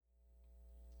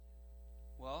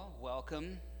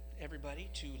welcome everybody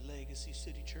to Legacy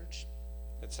City Church.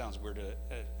 It sounds weird to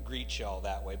greet y'all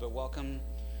that way, but welcome,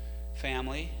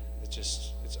 family.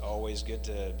 It's always good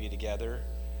to be together.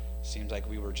 Seems like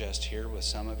we were just here with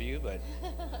some of you, but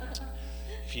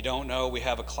if you don't know, we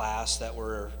have a class that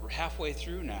we're halfway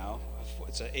through now.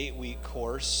 It's an 8-week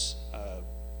course,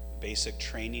 basic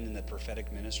training in the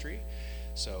prophetic ministry.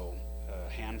 So a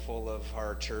handful of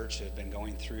our church have been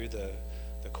going through the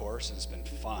course, and it's been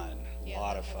fun, a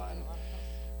lot of fun.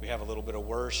 We have a little bit of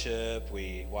worship.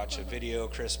 We watch a video,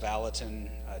 Chris Valentin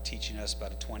teaching us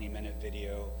about a 20-minute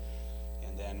video,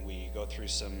 and then we go through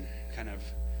some kind of,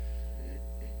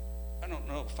 I don't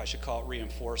know if I should call it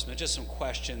reinforcement, just some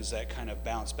questions that kind of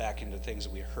bounce back into things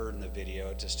that we heard in the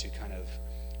video, just to kind of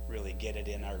really get it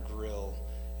in our grill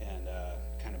and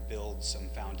kind of build some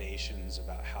foundations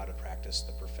about how to practice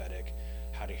the prophetic,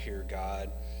 how to hear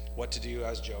God, what to do. I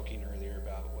was joking earlier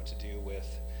about what to do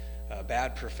with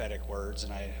bad prophetic words,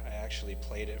 and I actually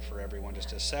played it for everyone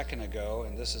just a second ago,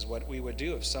 and this is what we would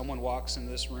do if someone walks in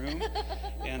this room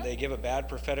and they give a bad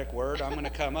prophetic word. I'm going to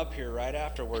come up here right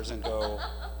afterwards and go,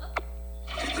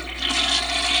 It's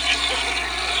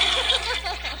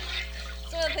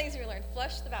one of the things we learned.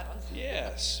 Flush the bad ones.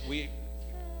 yes,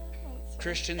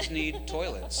 Christians need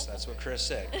toilets. That's what Chris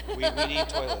said. We need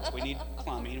toilets. We need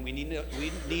plumbing. We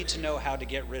need to know how to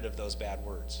get rid of those bad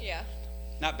words. Yeah.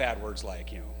 Not bad words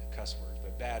like, cuss words,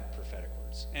 but bad prophetic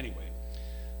words. Anyway,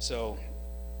 so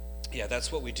yeah, that's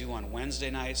what we do on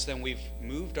Wednesday nights. Then we've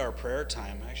moved our prayer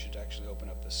time. I should actually open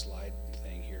up the slide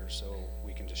thing here so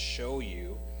we can just show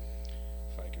you,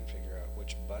 if I can figure out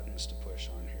which buttons to push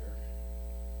on here.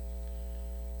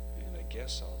 And I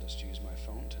guess I'll just use my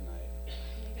phone tonight.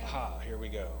 Aha, here we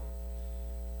go.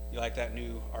 You like that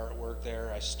new artwork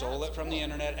there? I stole it from the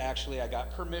internet. Actually, I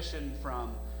got permission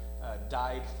from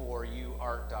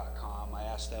diedforyouart.com. I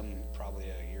asked them probably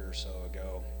a year or so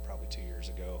ago, probably 2 years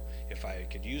ago, if I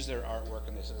could use their artwork,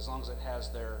 and they said as long as it has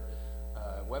their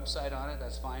website on it,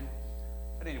 that's fine.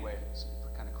 But anyway, it's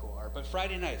kind of cool art. But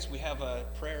Friday nights, we have a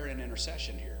prayer and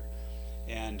intercession here.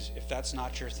 And if that's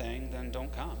not your thing, then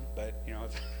don't come. But,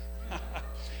 if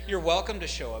you're welcome to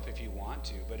show up if you want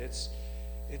to, but it's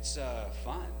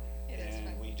fun. It is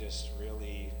fun. We just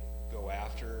really go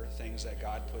after things that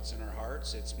God puts in our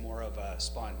hearts. It's more of a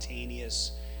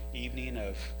spontaneous evening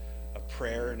of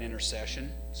prayer and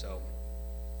intercession. So,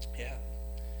 yeah,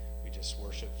 we just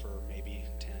worship for maybe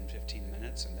 10, 15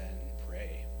 minutes and then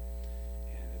pray.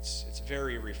 And it's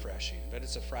very refreshing. But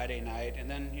it's a Friday night, and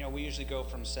then, we usually go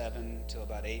from 7 till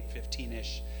about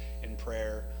 8:15-ish in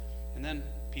prayer. And then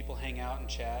people hang out and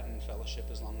chat and fellowship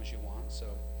as long as you want. So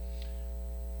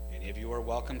any of you are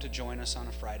welcome to join us on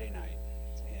a Friday night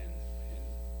and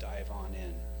dive on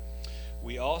in.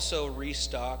 We also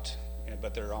restocked,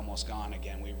 but they're almost gone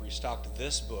again, we restocked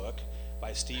this book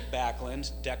by Steve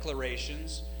Backlund,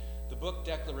 Declarations. The book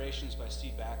Declarations by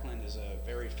Steve Backlund is a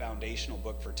very foundational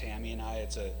book for Tammy and I.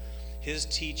 It's his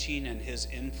teaching and his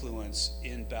influence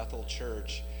in Bethel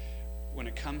Church. When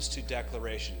it comes to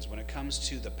declarations, when it comes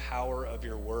to the power of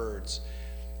your words,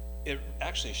 it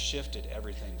actually shifted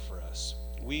everything for us.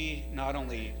 We not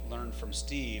only learned from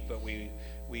Steve, but we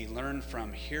learned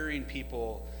from hearing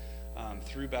people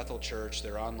through Bethel Church,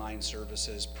 their online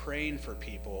services, praying for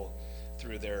people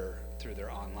through their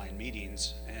online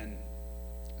meetings, and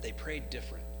they prayed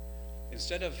different.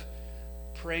 Instead of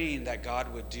praying that God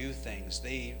would do things,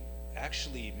 they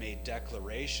actually made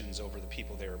declarations over the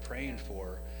people they were praying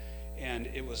for. And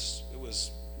it was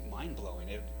mind-blowing.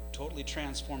 It totally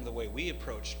transformed the way we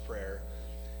approached prayer.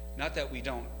 Not that we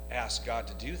don't ask God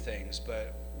to do things,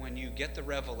 but when you get the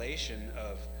revelation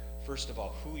of, first of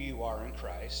all, who you are in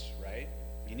Christ, right?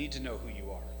 You need to know who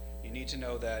you are. You need to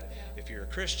know that if you're a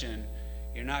Christian,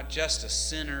 you're not just a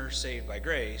sinner saved by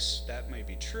grace. That may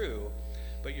be true,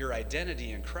 but your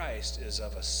identity in Christ is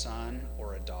of a son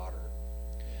or a daughter.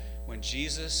 When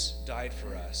Jesus died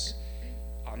for us,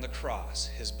 on the cross,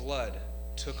 his blood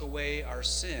took away our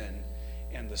sin,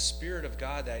 and the Spirit of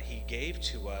God that he gave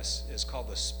to us is called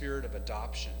the Spirit of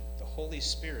adoption. The Holy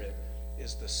Spirit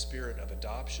is the Spirit of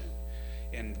adoption.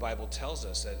 And the Bible tells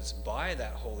us that it's by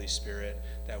that Holy Spirit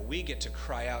that we get to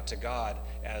cry out to God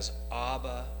as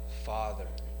Abba, Father,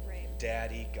 Right.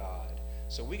 Daddy, God.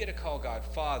 So we get to call God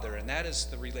Father, and that is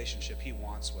the relationship he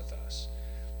wants with us.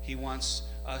 He wants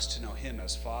us to know him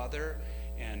as Father,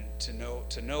 and to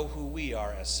know who we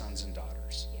are as sons and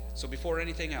daughters. Yeah. So before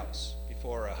anything else,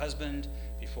 before a husband,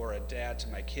 before a dad to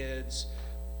my kids,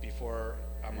 before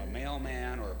I'm a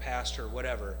mailman or a pastor,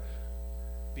 whatever,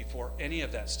 before any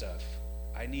of that stuff,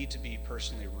 I need to be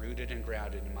personally rooted and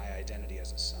grounded in my identity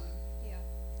as a son. Yeah.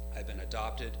 I've been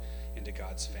adopted into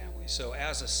God's family. So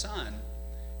as a son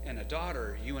and a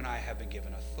daughter, you and I have been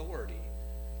given authority.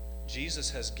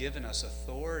 Jesus has given us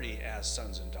authority as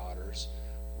sons and daughters,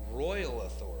 royal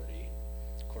authority.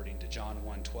 According to John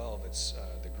 1:12, it's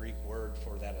the Greek word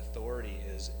for that authority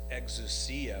is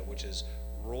exousia, which is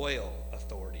royal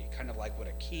authority, kind of like what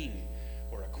a king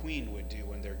or a queen would do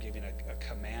when they're giving a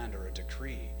command or a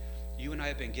decree. You and I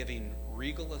have been given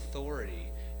regal authority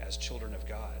as children of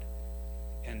God.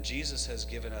 And Jesus has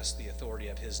given us the authority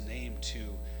of his name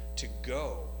to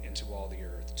go into all the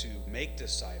earth, to make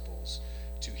disciples,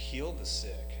 to heal the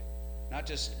sick. Not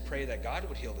just pray that God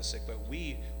would heal the sick, but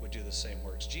we would do the same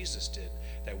works Jesus did,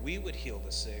 that we would heal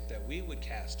the sick, that we would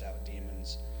cast out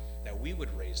demons, that we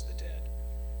would raise the dead.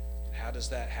 How does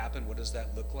that happen? What does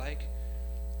that look like?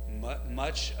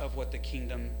 Much of what the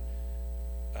kingdom,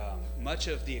 much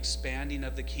of the expanding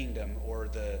of the kingdom or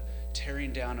the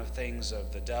tearing down of things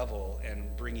of the devil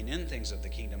and bringing in things of the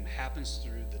kingdom happens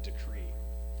through the decree,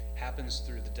 happens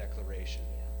through the declaration.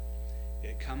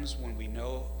 It comes when we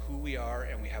know who we are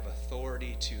and we have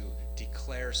authority to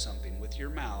declare something with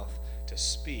your mouth, to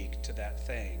speak to that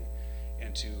thing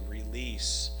and to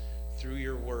release through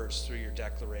your words, through your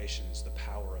declarations, the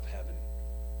power of heaven.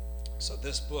 So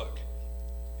this book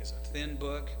is a thin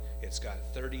book. It's got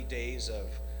 30 days of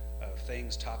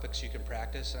things, topics you can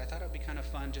practice. And I thought it would be kind of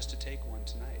fun just to take one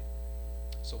tonight.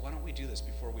 So why don't we do this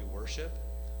before we worship?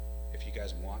 If you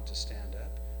guys want to stand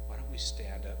up, why don't we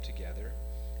stand up together?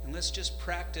 And let's just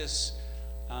practice.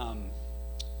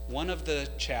 One of the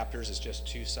chapters is just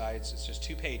 2 sides. It's just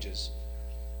 2 pages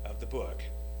of the book.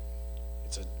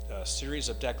 It's a series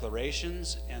of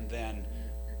declarations and then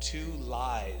 2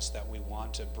 lies that we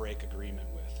want to break agreement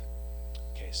with.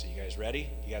 Okay, so you guys ready?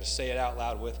 You got to say it out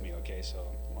loud with me, okay? So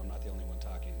I'm not the only one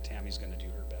talking. Tammy's going to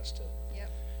do her best to. Yep.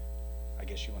 I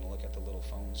guess you want to look at the little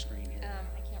phone screen here.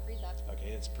 I can't read that.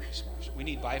 Okay, it's pretty small. We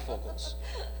need bifocals.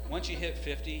 Once you hit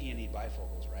 50, you need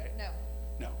bifocals, right? No.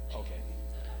 No, okay.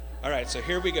 All right, so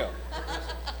here we go.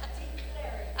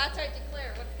 That's right,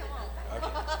 declare. Come on.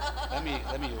 Okay.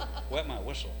 Let me wet my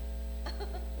whistle.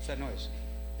 What's that noise?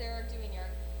 They're doing your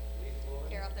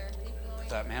hair out there. Leaf I blowing.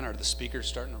 thought, man, are the speakers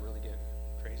starting to really get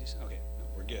crazy? Okay, no,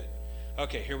 we're good.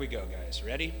 Okay, here we go, guys.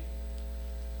 Ready?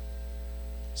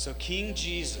 So, King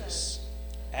Jesus,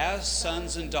 as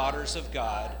sons and daughters of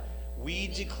God, we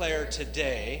declare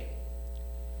today,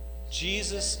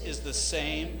 Jesus is the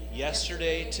same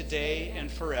yesterday, today,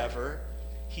 and forever.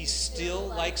 He still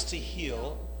likes to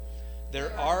heal.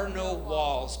 There are no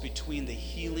walls between the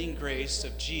healing grace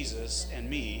of Jesus and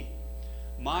me.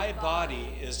 My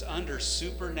body is under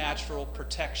supernatural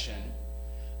protection.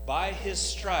 By his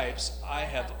stripes, I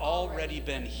have already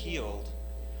been healed.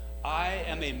 I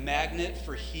am a magnet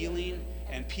for healing,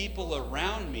 and people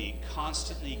around me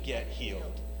constantly get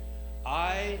healed.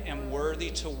 I am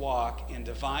worthy to walk in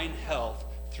divine health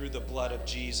through the blood of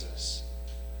Jesus.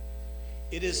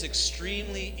 It is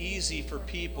extremely easy for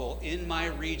people in my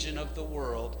region of the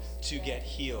world to get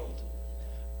healed.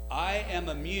 I am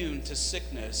immune to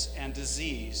sickness and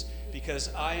disease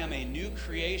because I am a new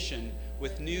creation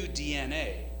with new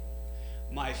DNA.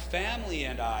 My family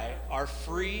and I are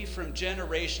free from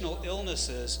generational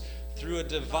illnesses through a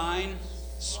divine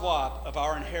swap of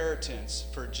our inheritance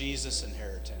for Jesus'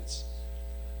 inheritance.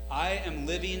 I am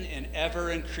living in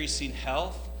ever-increasing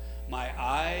health. My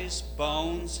eyes,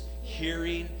 bones,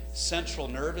 hearing, central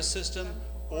nervous system,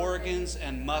 organs,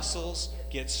 and muscles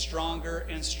get stronger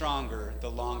and stronger the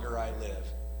longer I live.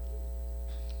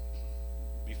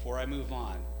 Before I move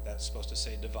on, that's supposed to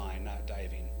say divine, not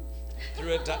diving.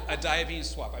 Through a diving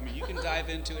swap. I mean, you can dive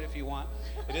into it if you want.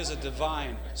 It is a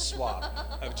divine swap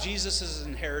of Jesus'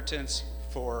 inheritance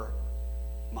for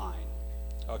mine.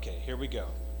 Okay, here we go.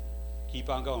 Keep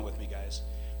on going with me, guys.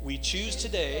 We choose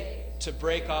today to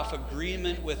break off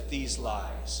agreement with these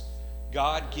lies.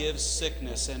 God gives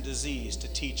sickness and disease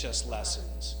to teach us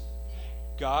lessons.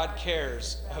 God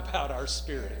cares about our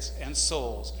spirits and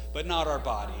souls, but not our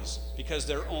bodies, because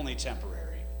they're only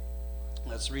temporary.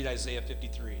 Let's read Isaiah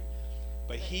 53.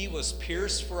 But he was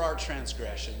pierced for our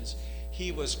transgressions.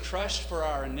 He was crushed for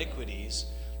our iniquities.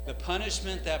 The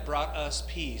punishment that brought us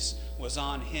peace was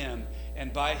on him,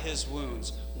 and by his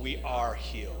wounds we are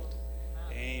healed.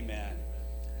 Amen.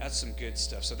 That's some good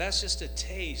stuff. So that's just a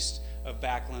taste of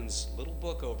Backlund's little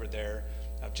book over there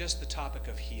of just the topic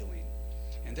of healing.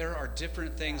 And there are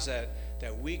different things that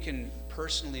we can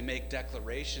personally make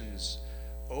declarations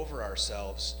over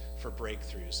ourselves for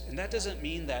breakthroughs. And that doesn't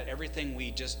mean that everything we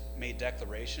just made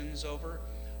declarations over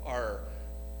are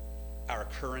our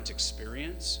current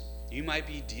experience. You might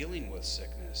be dealing with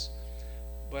sickness.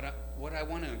 But what I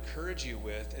want to encourage you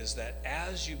with is that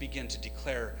as you begin to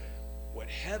declare what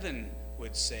heaven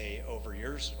would say over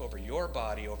your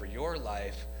body, over your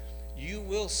life, you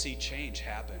will see change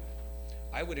happen.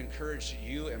 I would encourage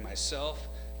you and myself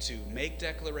to make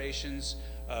declarations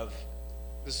of,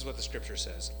 this is what the scripture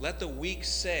says. Let the weak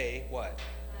say, what?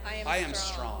 I am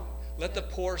strong. Let the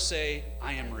poor say,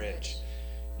 I am rich.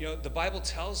 You know, the Bible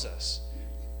tells us,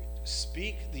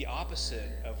 speak the opposite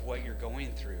of what you're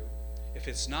going through. If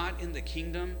it's not in the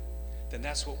kingdom, then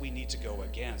that's what we need to go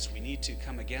against. We need to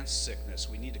come against sickness.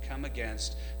 We need to come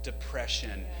against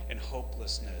depression and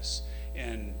hopelessness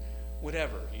and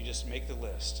whatever. You just make the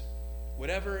list.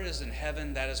 Whatever is in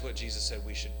heaven, that is what Jesus said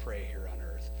we should pray here on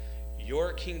earth.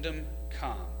 Your kingdom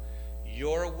come.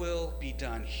 Your will be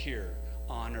done here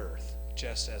on earth,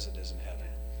 just as it is in heaven.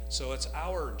 So it's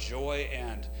our joy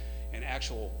and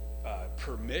actual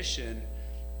permission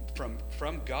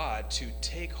from God to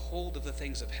take hold of the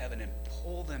things of heaven and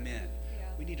pull them in. Yeah.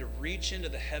 We need to reach into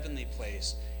the heavenly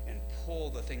place and pull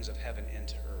the things of heaven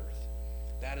into earth.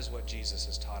 That is what Jesus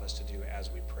has taught us to do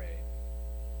as we pray.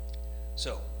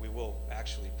 So we will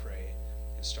actually pray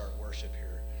and start worship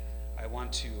here. I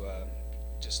want to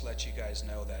just let you guys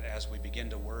know that as we begin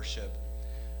to worship,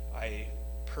 I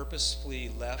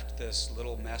purposefully left this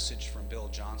little message from Bill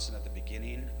Johnson at the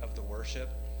beginning of the worship,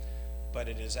 but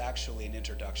it is actually an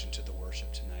introduction to the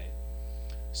worship tonight.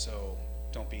 So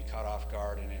don't be caught off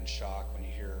guard and in shock when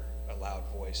you hear a loud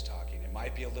voice talking. It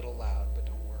might be a little loud, but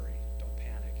don't worry, don't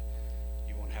panic.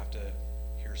 You won't have to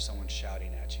hear someone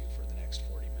shouting at you for the next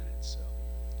 40 minutes. So,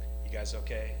 you guys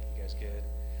okay? You guys good?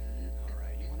 All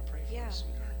right, you want to pray for us,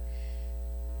 sweetheart?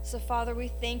 So, Father, we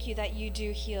thank you that you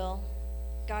do heal.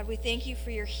 God, we thank you for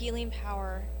your healing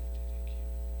power.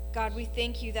 God, we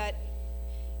thank you that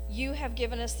you have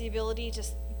given us the ability to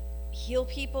heal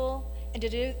people and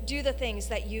to do the things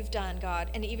that you've done, God,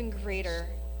 and even greater.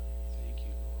 Thank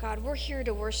you. God, we're here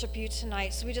to worship you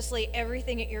tonight, so we just lay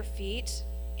everything at your feet,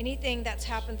 anything that's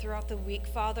happened throughout the week,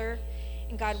 Father.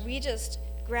 And God, we just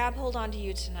grab hold onto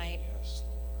you tonight. Yes,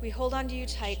 Lord. We hold onto you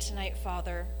tight tonight,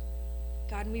 Father.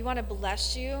 God, and we want to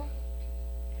bless you.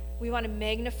 We want to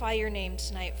magnify your name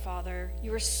tonight, Father.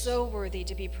 You are so worthy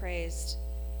to be praised.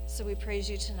 So we praise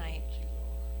you tonight. Thank you, Lord.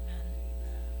 Amen.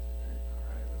 Amen.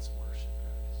 All right, let's worship,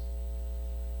 guys.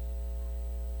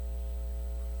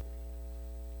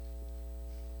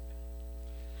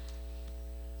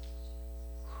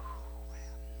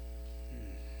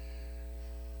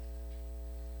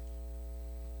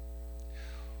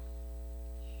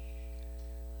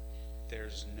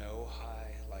 There's no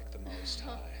high like the Most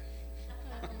High.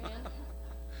 Oh, man.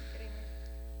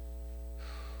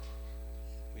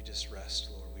 We just rest,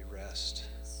 Lord. We rest.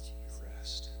 We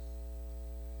rest.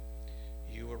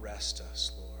 You arrest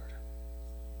us, Lord.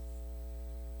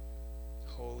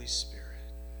 Holy Spirit,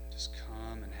 just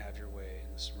come and have your way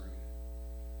in this room.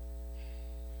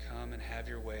 Come and have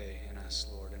your way in us,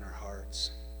 Lord, in our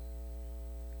hearts.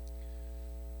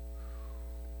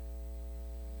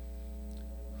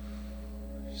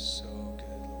 You're so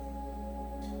good, Lord.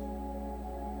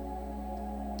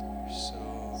 You're so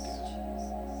good.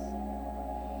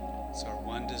 It's our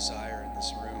one desire in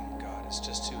this room, God, is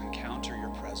just to encounter your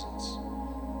presence.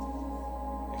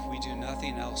 If we do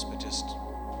nothing else but just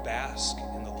bask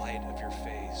in the light of your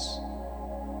face,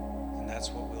 then that's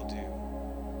what we'll do.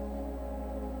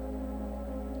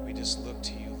 We just look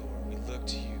to you, Lord. We look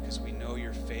to you because we know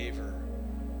your favor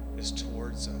is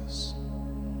towards us.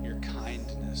 Your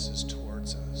kindness is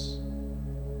towards us.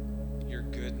 Your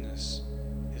goodness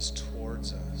is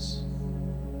towards us.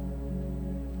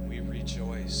 We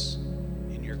rejoice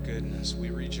in your goodness. We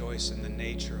rejoice in the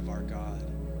nature of our God.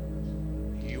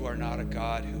 You are not a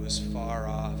God who is far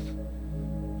off.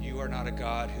 You are not a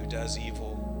God who does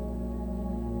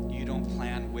evil. You don't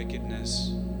plan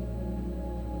wickedness.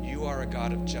 You are a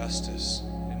God of justice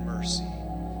and mercy.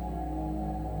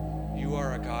 You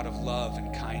are a God of love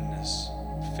and kindness,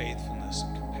 faithfulness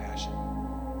and compassion.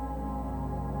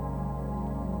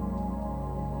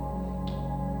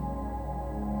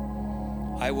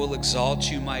 I will exalt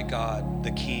you, my God,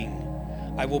 the King.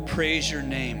 I will praise your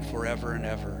name forever and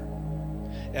ever.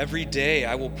 Every day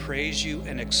I will praise you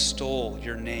and extol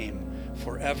your name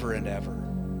forever and ever.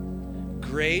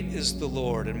 Great is the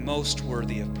Lord and most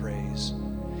worthy of praise.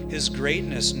 His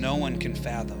greatness no one can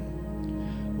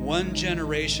fathom. One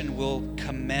generation will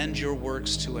commend your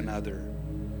works to another.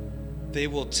 They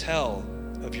will tell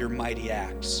of your mighty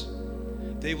acts.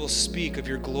 They will speak of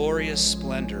your glorious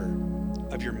splendor,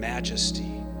 of your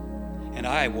majesty, and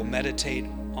I will meditate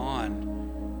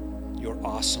on your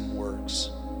awesome works.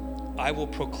 I will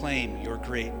proclaim your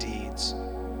great deeds.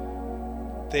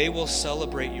 They will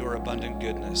celebrate your abundant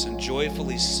goodness and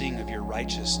joyfully sing of your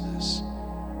righteousness.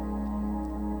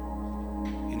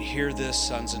 Hear this,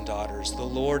 sons and daughters. The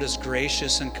Lord is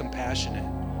gracious and compassionate,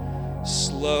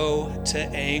 slow to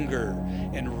anger,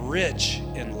 and rich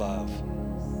in love.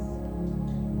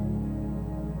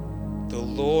 The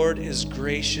Lord is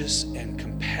gracious and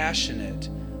compassionate,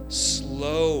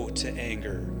 slow to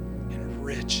anger, and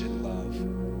rich in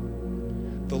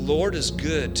love. The Lord is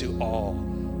good to all.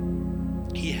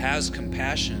 He has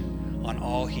compassion on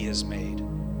all he has made.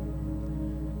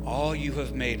 All you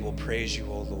have made will praise you,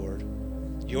 O Lord.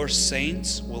 Your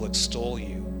saints will extol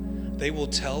you. They will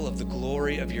tell of the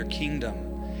glory of your kingdom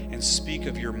and speak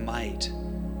of your might,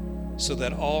 so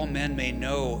that all men may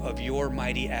know of your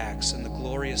mighty acts and the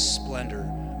glorious splendor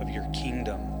of your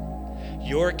kingdom.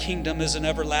 Your kingdom is an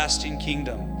everlasting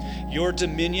kingdom. Your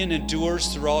dominion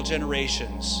endures through all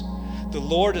generations. The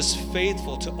Lord is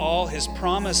faithful to all his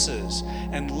promises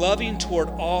and loving toward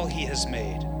all he has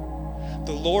made.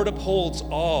 The Lord upholds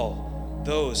all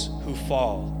those who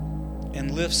fall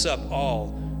and lifts up all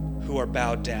who are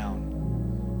bowed down.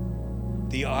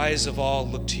 The eyes of all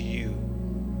look to you,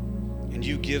 and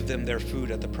you give them their food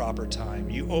at the proper time.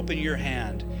 You open your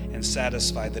hand and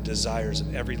satisfy the desires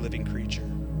of every living creature.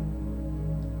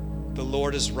 The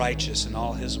Lord is righteous in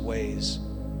all his ways,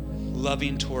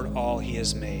 loving toward all he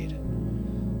has made.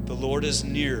 The Lord is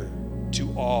near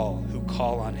to all who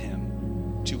call on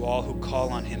him, to all who call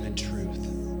on him in truth.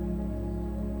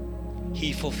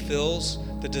 He fulfills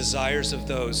the desires of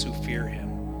those who fear him.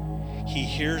 He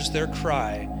hears their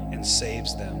cry and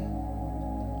saves them.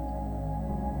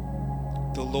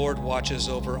 The Lord watches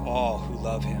over all who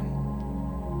love him.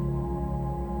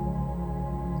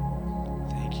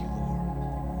 Thank you, Lord.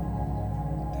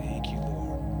 Thank you,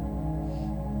 Lord.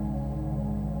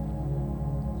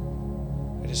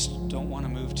 I just don't want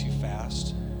to move too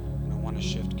fast. I don't want to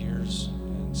shift gears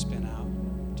and spin out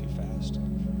too fast.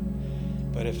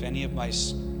 But if any of our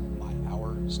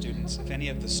students, if any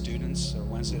of the students or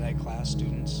Wednesday night class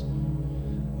students,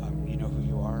 you know who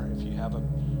you are. If you have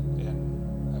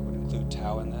and I would include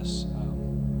Tao in this,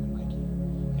 and Mikey.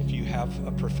 If you have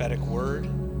a prophetic word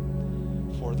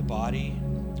for the body,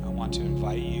 I want to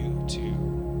invite you to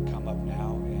come up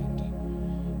now. And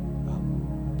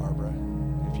Barbara,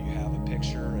 if you have a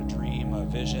picture, a dream, a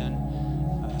vision,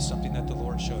 something that the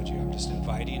Lord showed you, I'm just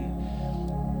inviting.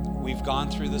 We've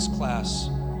gone through this class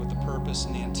with the purpose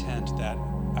and the intent that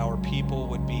our people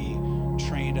would be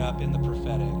trained up in the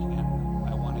prophetic, and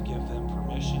I want to give them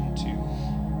permission to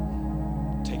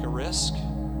take a risk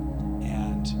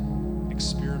and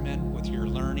experiment with your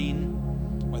learning,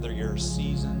 whether you're a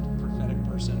seasoned prophetic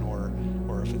person or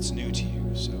if it's new to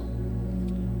you. So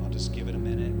I'll just give it a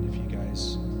minute if you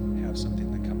guys have something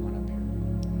to come on up here.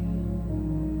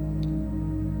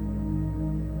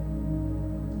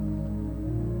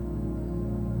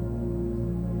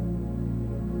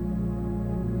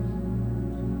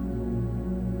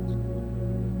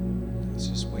 Let's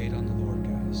just wait on the Lord,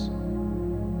 guys.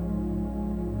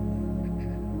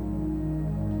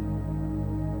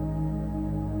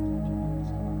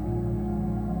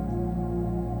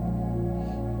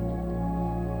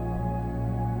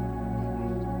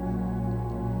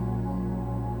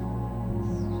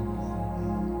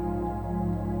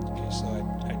 Okay, so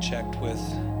I checked with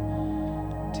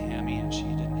Tammy, and she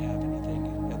didn't have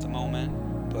anything at the moment,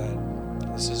 but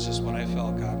this is just what I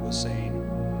felt God was saying.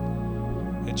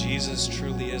 That Jesus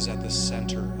truly is at the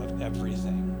center of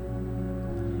everything.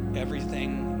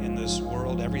 Everything in this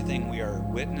world, everything we are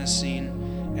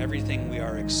witnessing, everything we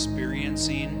are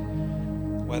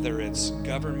experiencing, whether it's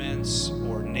governments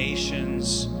or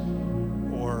nations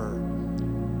or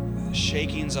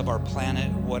shakings of our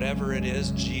planet, whatever it is,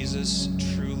 Jesus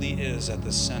truly is at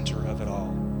the center of it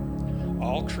all.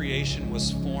 All creation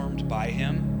was formed by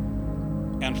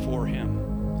him and for him.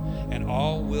 And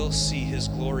all will see his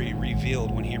glory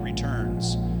revealed when he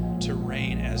returns to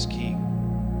reign as king.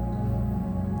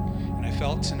 And I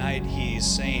felt tonight he's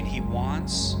saying he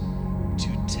wants to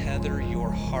tether your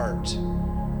heart.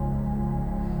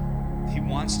 He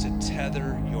wants to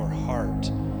tether your heart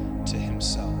to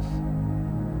himself.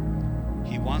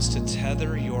 He wants to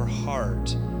tether your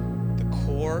heart, the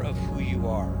core of who you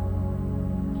are,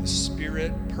 the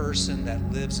spirit person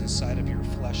that lives inside of your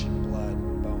flesh and blood.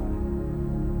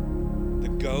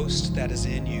 Ghost that is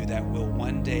in you that will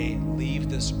one day leave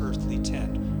this earthly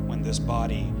tent when this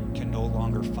body can no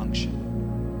longer function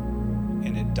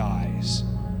and it dies.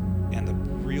 And the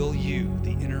real you,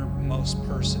 the innermost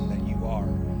person that you are,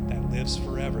 that lives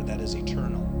forever, that is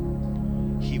eternal,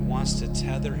 he wants to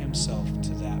tether himself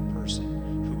to that person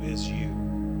who is you.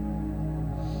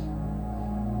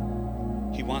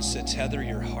 He wants to tether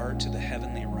your heart to the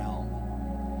heavenly realm.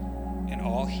 And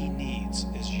all he needs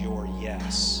is your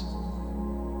yes.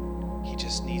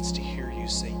 needs to hear you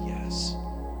say yes.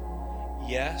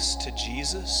 Yes to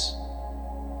Jesus.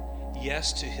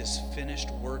 Yes to his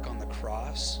finished work on the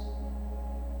cross.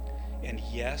 And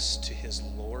yes to his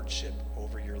lordship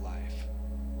over your life.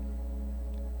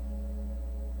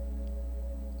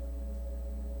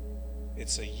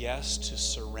 It's a yes to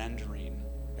surrendering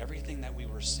everything that we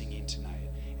were singing tonight.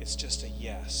 It's just a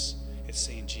yes. It's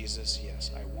saying, Jesus,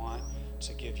 yes, I want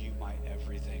to give you my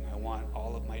everything. I want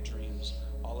all of my dreams,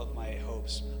 all of my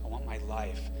hopes. I want my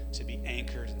life to be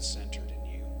anchored and centered in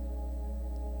you.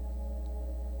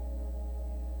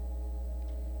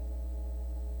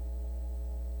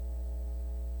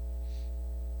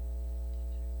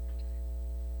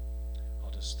 I'll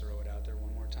just throw it out there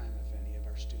one more time. If any of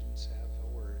our students have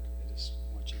a word, I just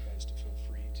want you guys to feel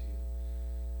free to.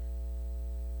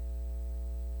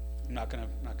 I'm not gonna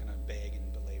beg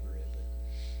and belabor it, but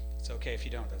it's okay if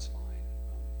you don't. That's fine.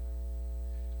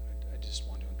 I just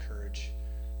want to encourage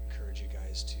you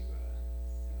guys to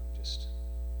just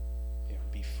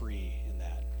be free in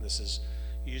that. This is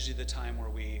usually the time where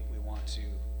we want to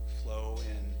flow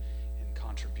in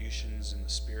contributions in the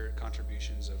Spirit,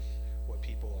 contributions of what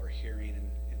people are hearing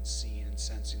and seeing and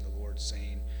sensing the Lord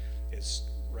saying. Is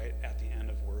right at the end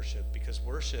of worship, because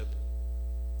worship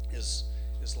is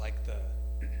like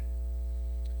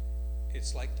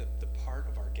it's like the part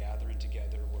of our gathering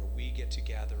together where we get to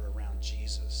gather around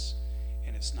Jesus.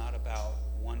 And it's not about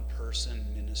one person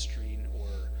ministering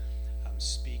or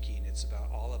speaking. It's about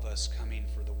all of us coming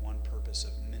for the one purpose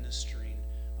of ministering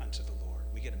unto the Lord.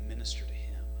 We get to minister to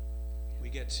him. We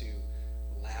get to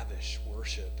lavish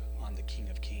worship on the King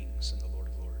of Kings and the Lord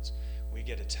of Lords. We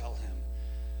get to tell him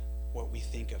what we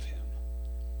think of him.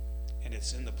 And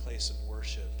it's in the place of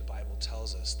worship, the Bible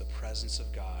tells us, the presence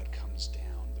of God comes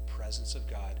down. The presence of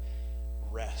God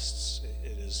rests.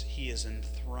 He is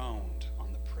enthroned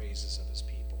on the praises of his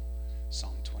people.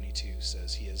 Psalm 22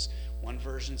 says one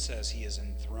version says he is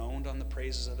enthroned on the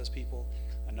praises of his people.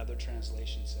 Another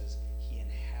translation says he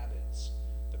inhabits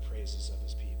the praises of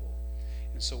his people.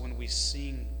 And so when we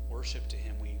sing worship to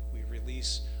him, we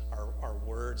release our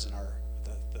words and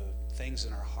the things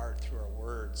in our heart through our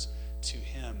words to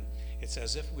him. It's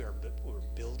as if we're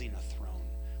building a throne.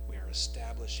 We are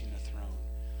establishing a throne.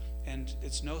 And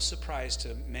it's no surprise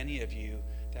to many of you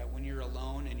that when you're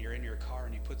alone and you're in your car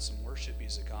and you put some worship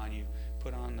music on, you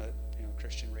put on a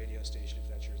Christian radio station if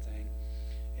that's your thing,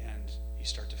 and you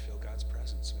start to feel God's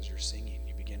presence as you're singing.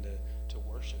 You begin to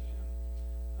worship him.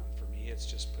 For me, it's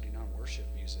just putting on worship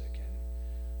music,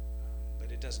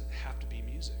 but it doesn't have to be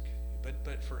music.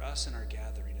 But for us in our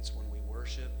gathering, it's when we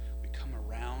worship, we come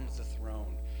around the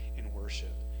throne in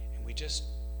worship, and we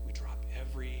drop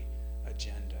every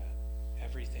agenda.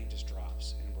 Everything just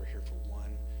drops, and we're here for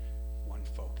one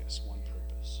focus, one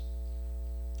purpose.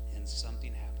 And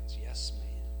something happens. Yes,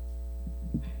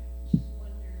 ma'am. I just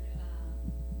wondered,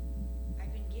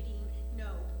 I've been getting, no,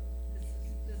 this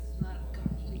is not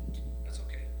complete. That's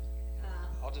okay.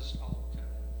 I'll cut it.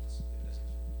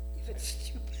 If it's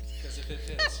stupid. Because if it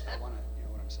fits, I want to,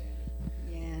 what I'm saying.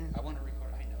 Yeah. I want to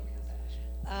record. I know you're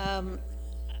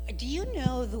passionate. Do you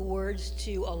know the words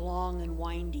to A Long and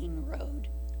Winding Road?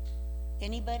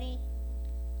 Anybody?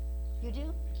 You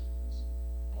do?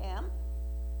 Pam?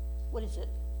 What is it?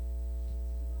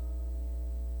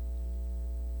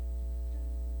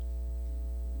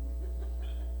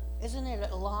 Isn't it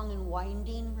a long and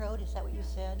winding road? Is that what you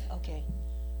said? Okay.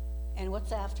 And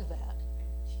what's after that?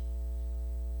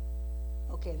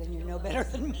 Okay, then you're no better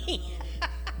than me.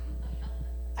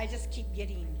 I just keep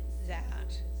getting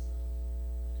that.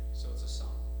 So it's a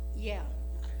song. Yeah.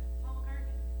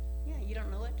 Yeah, you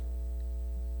don't know it?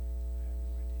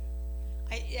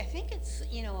 I have no idea. I think it's,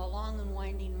 a long and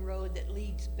winding road that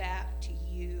leads back to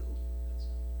you.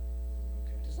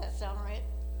 Okay. Does that sound right?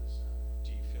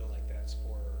 Do you feel like that's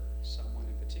for someone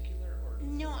in particular, or do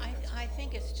you No, feel like that's I for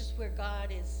think all of it's us? just where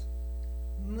God is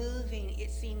moving.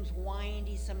 It seems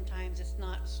windy sometimes. It's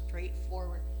not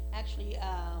straightforward. Actually,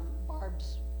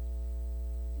 Barb's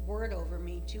word over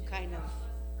me too kind of.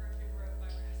 Broken Road by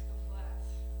Rascal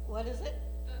Flatts. What is it?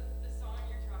 The song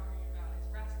you're talking about is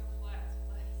Rascal Flatts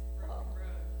plays Broken Oh.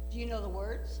 Road. Do you know the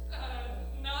words?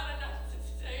 Not enough to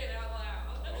say it out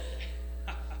loud.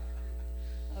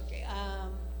 Okay.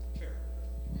 Fair.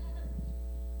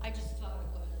 I just thought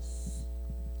it was.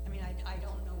 I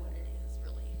don't know what it is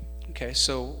really. Okay,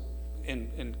 so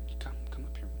and come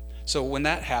up here. So when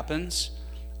that happens,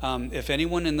 if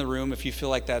anyone in the room, if you feel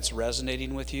like that's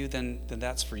resonating with you, then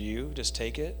that's for you. Just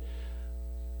take it.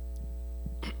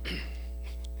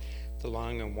 The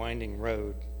long and winding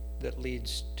road that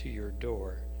leads to your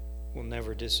door will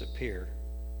never disappear.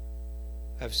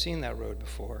 I've seen that road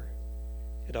before.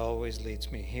 it always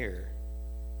leads me here.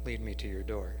 Lead me to your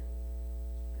door.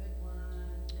 Good one.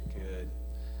 Good.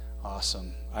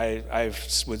 Awesome. I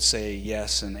would say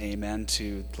yes and amen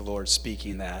to the Lord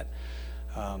speaking that,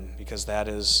 because that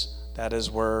is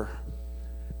where,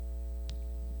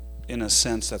 in a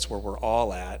sense, that's where we're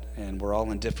all at, and we're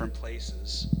all in different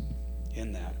places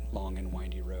in that long and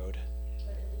windy road.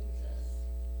 But it leads us.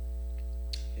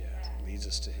 Yeah, it leads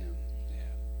us to Him. Yeah.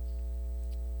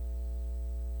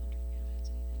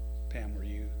 Pam,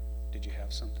 did you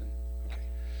have something? Okay.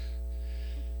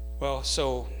 Well,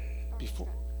 so before,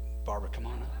 Barbara, come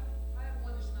on up. I have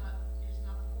one that's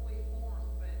not fully formed,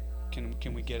 but,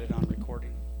 Can we get it on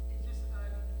recording? it's just,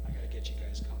 I gotta get you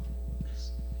guys comfortable with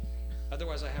this.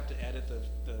 Otherwise, I have to edit the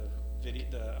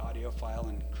audio file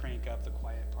and crank up the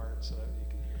quiet part so that you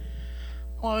can hear it.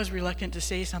 Well, I was reluctant to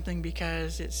say something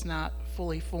because it's not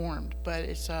fully formed, but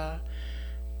it's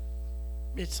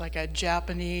like a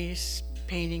Japanese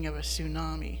painting of a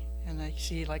tsunami, and I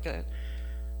see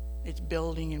it's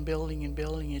building and building and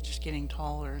building. It's just getting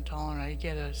taller and taller. And I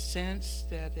get a sense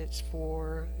that it's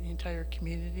for the entire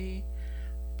community,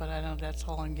 but I don't know. That's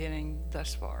all I'm getting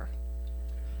thus far.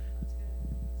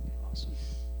 Awesome.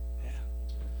 Yeah.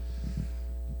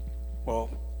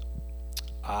 Well,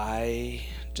 I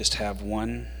just have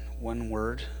one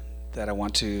word that I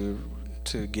want to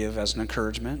give as an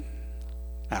encouragement.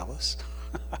 Alice.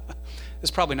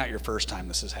 It's probably not your first time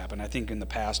this has happened. I think in the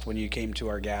past when you came to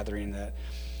our gathering that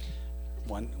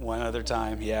one other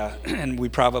time, yeah, and we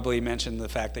probably mentioned the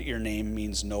fact that your name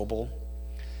means noble.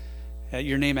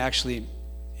 Your name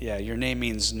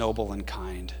means noble and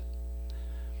kind.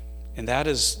 And that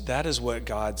is what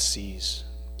God sees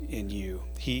in you.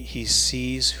 He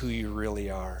sees who you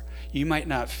really are. You might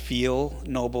not feel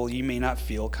noble, you may not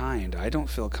feel kind. I don't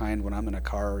feel kind when I'm in a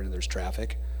car and there's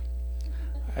traffic.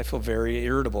 I feel very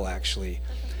irritable, actually.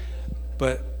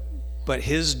 But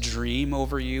His dream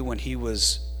over you when He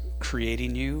was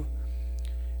creating you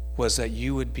was that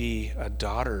you would be a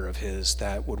daughter of His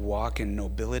that would walk in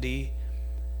nobility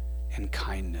and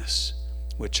kindness,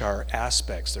 which are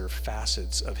aspects, they're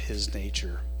facets of His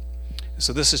nature.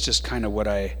 So this is just kind of what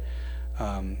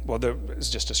it's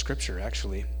just a scripture,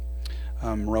 actually.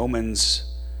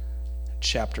 Romans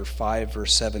chapter 5,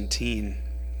 verse 17.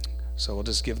 So we'll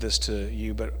just give this to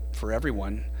you, but for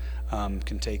everyone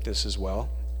can take this as well.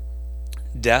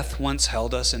 Death once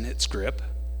held us in its grip,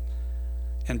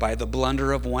 and by the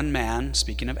blunder of one man,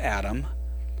 speaking of Adam,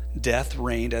 death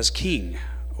reigned as king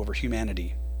over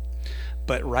humanity.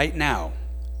 But right now,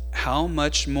 how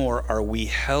much more are we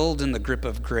held in the grip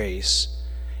of grace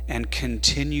and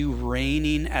continue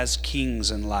reigning as kings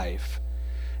in life?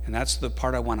 And that's the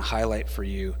part I want to highlight for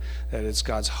you, that it's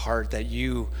God's heart that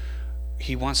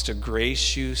He wants to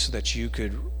grace you so that you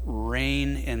could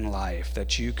reign in life,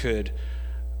 that you could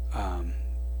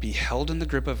be held in the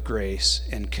grip of grace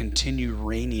and continue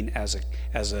reigning as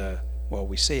a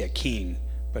we say a king,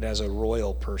 but as a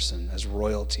royal person, as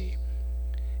royalty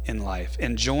in life,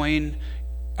 enjoying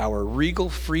our regal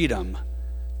freedom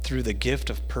through the gift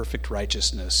of perfect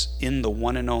righteousness in the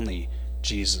one and only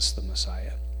Jesus the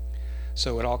Messiah.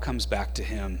 So it all comes back to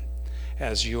Him.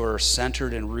 As you're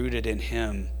centered and rooted in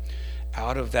Him,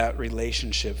 out of that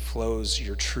relationship flows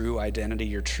your true identity,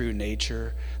 your true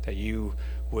nature, that you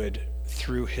would,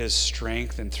 through His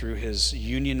strength and through His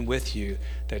union with you,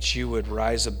 that you would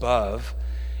rise above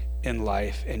in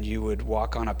life and you would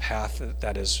walk on a path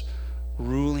that is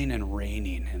ruling and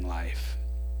reigning in life,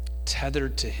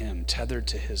 tethered to Him, tethered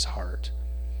to His heart.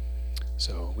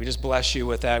 So we just bless you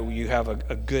with that. You have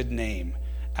a good name.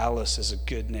 Alice is a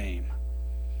good name.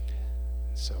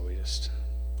 So we just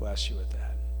bless you with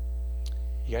that.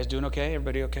 You guys doing okay?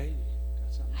 Everybody okay?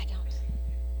 I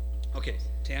don't. Okay,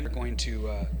 Tan, we're going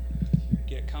to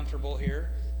get comfortable here.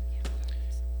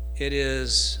 It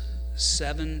is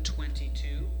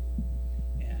 7:22,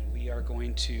 and we are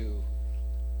going to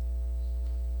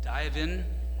dive in.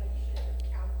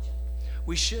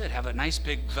 We should have a nice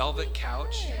big velvet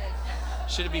couch.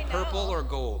 Should it be purple or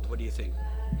gold? What do you think?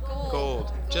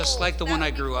 Gold. Just like the That one would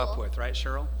I be grew up cool. with, right,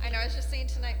 Cheryl? I know, I was just saying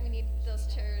tonight we need those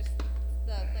chairs,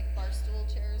 the like bar stool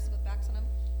chairs with backs on them,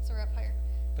 so we're up higher.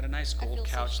 But a nice I gold feel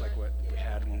so couch like short. what we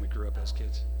had when we grew up as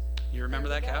kids. You remember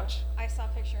that couch? I saw a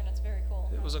picture and it's very cool.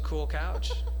 It was a cool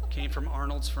couch. Came from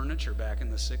Arnold's Furniture back in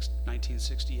the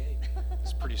 1968.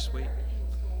 It's pretty sweet.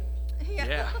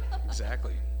 Yeah,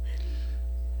 exactly.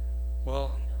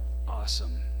 Well,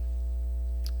 awesome.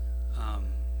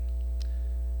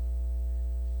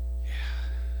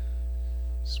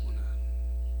 Just want to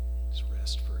just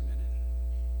rest for a minute.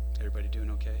 Everybody doing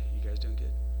okay? You guys doing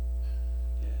good?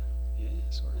 Yeah,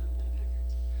 sort of.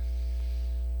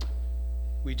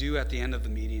 we do at the end of the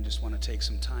meeting just want to take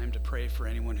some time to pray for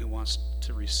anyone who wants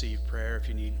to receive prayer. If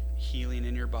you need healing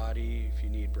in your body, if you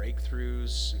need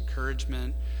breakthroughs,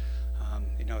 encouragement,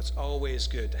 it's always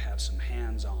good to have some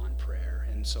hands-on prayer.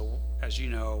 And so, as you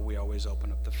know, we always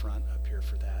open up the front up here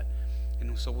for that.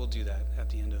 And so we'll do that at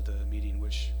the end of the meeting,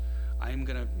 which I'm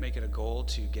going to make it a goal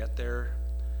to get there.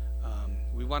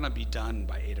 We want to be done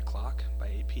by 8 o'clock, by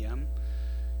 8 p.m.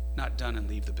 Not done and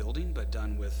leave the building, but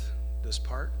done with this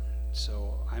part.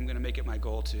 So I'm going to make it my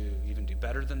goal to even do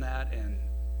better than that. And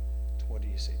what do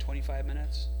you say, 25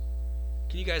 minutes?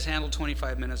 Can you guys handle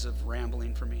 25 minutes of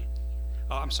rambling for me?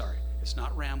 Oh, I'm sorry. It's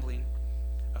not rambling,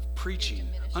 of preaching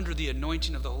under the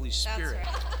anointing of the Holy Spirit.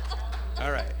 That's right.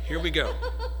 All right, here we go.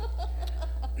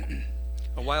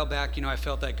 A while back, I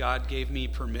felt that God gave me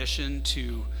permission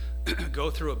to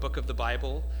go through a book of the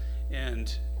Bible,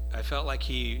 and I felt like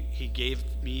he gave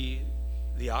me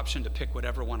the option to pick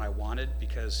whatever one I wanted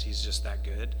because he's just that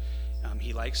good.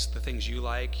 He likes the things you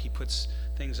like. He puts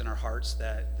things in our hearts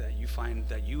that you find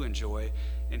that you enjoy,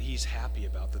 and he's happy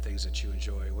about the things that you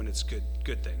enjoy when it's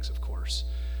good things, of course.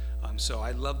 So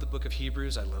I love the book of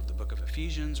Hebrews. I love the book of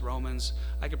Ephesians, Romans.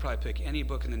 I could probably pick any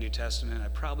book in the New Testament. I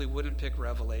probably wouldn't pick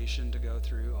Revelation to go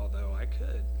through, although I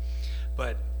could.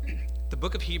 But the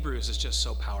book of Hebrews is just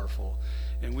so powerful.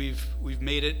 And we've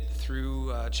made it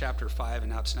through chapter 5,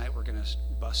 and now tonight we're going to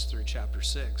bust through chapter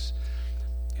 6.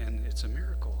 And it's a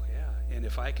miracle, yeah. And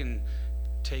if I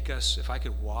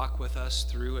could walk with us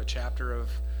through a chapter of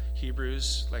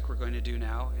Hebrews like we're going to do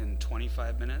now in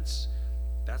 25 minutes,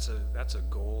 that's a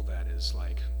goal that is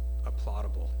like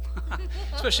applaudable.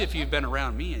 Especially if you've been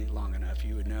around me long enough,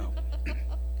 you would know.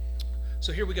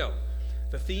 So here we go.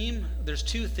 The theme, there's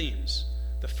two themes.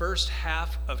 The first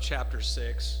half of chapter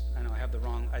 6, I know I have the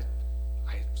wrong, I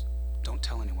don't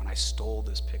tell anyone, I stole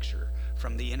this picture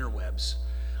from the interwebs.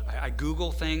 I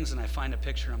Google things and I find a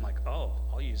picture and I'm like, oh,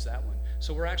 I'll use that one.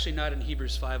 So we're actually not in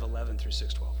Hebrews 5:11 through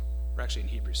 6:12. We're actually in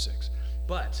Hebrews 6.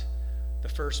 But the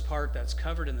first part that's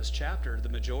covered in this chapter, the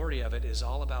majority of it is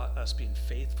all about us being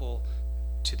faithful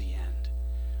to the end.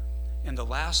 And the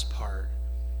last part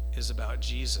is about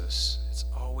Jesus. It's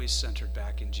always centered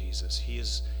back in Jesus. He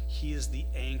is the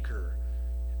anchor.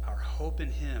 Our hope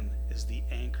in him is the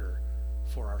anchor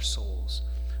for our souls.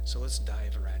 So let's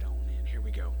dive right on in. Here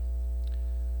we go.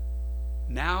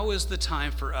 Now is the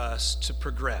time for us to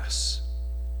progress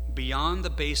beyond the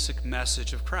basic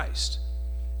message of Christ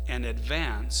and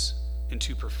advance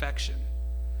into perfection.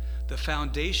 The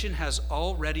foundation has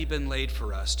already been laid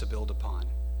for us to build upon,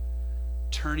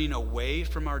 turning away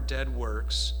from our dead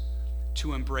works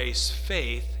to embrace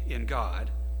faith in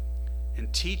God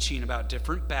and teaching about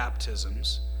different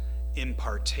baptisms,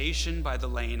 impartation by the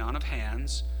laying on of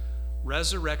hands,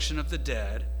 resurrection of the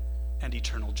dead, and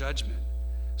eternal judgment.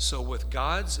 So with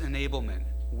God's enablement,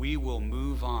 we will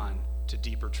move on to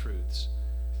deeper truths.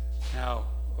 Now,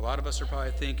 a lot of us are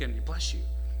probably thinking, bless you.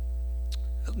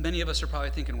 Many of us are probably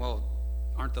thinking, well,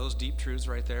 aren't those deep truths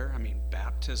right there? I mean,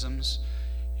 baptisms.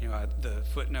 The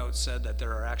footnote said that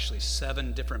there are actually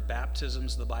 7 different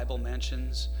baptisms the Bible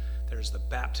mentions. There's the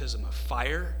baptism of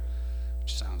fire,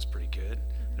 which sounds pretty good.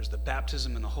 There's the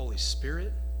baptism in the Holy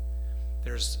Spirit.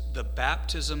 There's the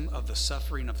baptism of the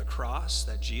suffering of the cross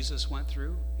that Jesus went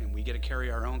through, and we get to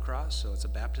carry our own cross, so it's a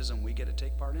baptism we get to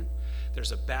take part in.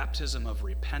 There's a baptism of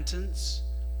repentance,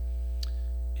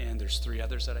 and there's 3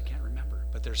 others that I can't remember.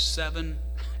 But there's 7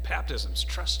 baptisms,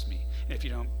 trust me. And if you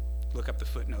don't, look up the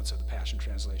footnotes of the Passion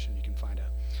Translation, you can find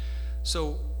out.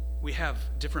 So we have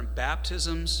different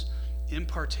baptisms,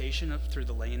 impartation through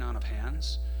the laying on of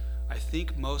hands. I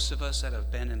think most of us that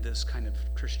have been in this kind of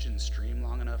Christian stream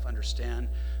long enough understand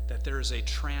that there is a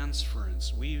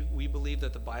transference. We believe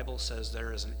that the Bible says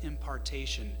there is an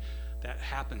impartation that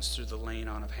happens through the laying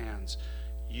on of hands.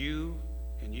 You,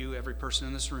 every person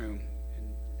in this room,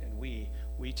 and we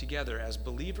together as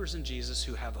believers in Jesus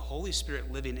who have the Holy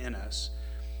Spirit living in us,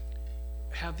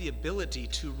 have the ability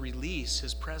to release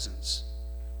his presence.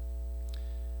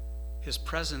 His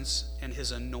presence and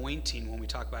his anointing. When we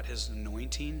talk about his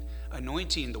anointing,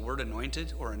 the word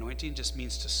anointed or anointing just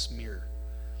means to smear.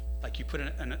 Like you put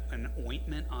an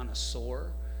ointment on a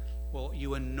sore, well,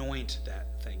 you anoint that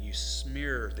thing. You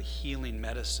smear the healing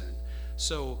medicine.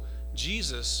 So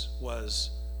Jesus was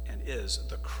and is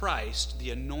the Christ, the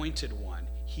anointed one.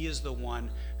 He is the one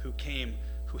who came,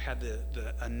 who had the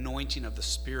anointing of the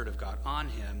Spirit of God on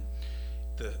him,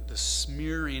 the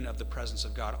smearing of the presence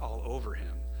of God all over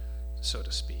him, so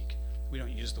to speak. We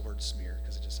don't use the word smear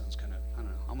because it just sounds kind of, I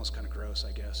don't know, almost kind of gross,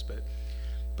 I guess.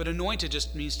 But anointed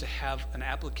just means to have an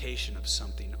application of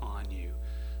something on you.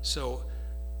 So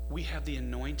we have the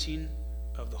anointing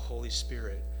of the Holy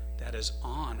Spirit that is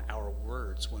on our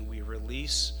words. When we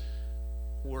release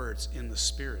words in the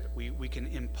Spirit, we can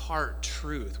impart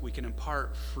truth. We can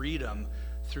impart freedom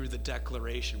through the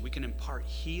declaration. We can impart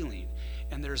healing.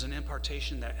 And there's an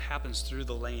impartation that happens through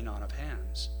the laying on of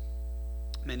hands.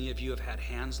 Many of you have had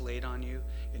hands laid on you,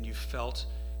 and you felt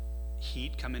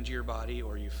heat come into your body,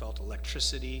 or you felt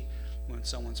electricity when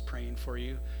someone's praying for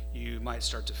you. You might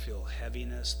start to feel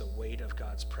heaviness, the weight of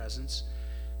God's presence.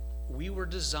 We were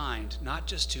designed not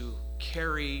just to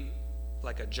carry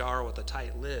like a jar with a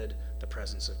tight lid the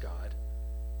presence of God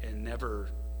and never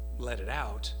let it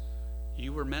out.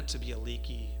 You were meant to be a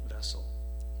leaky vessel.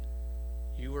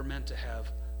 You were meant to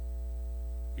have,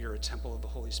 you're a temple of the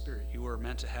Holy Spirit. You were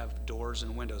meant to have doors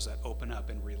and windows that open up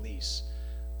and release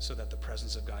so that the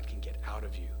presence of God can get out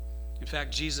of you. In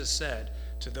fact, Jesus said,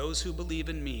 to those who believe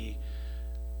in me,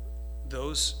 to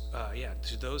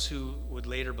those who would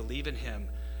later believe in him,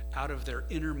 out of their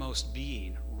innermost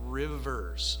being,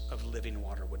 rivers of living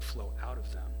water would flow out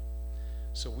of them.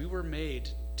 So we were made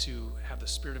to have the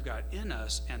Spirit of God in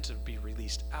us and to be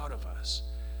released out of us.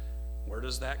 Where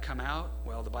does that come out?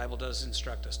 Well, the Bible does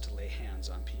instruct us to lay hands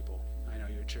on people. I know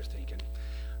what you're thinking.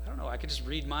 I don't know, I could just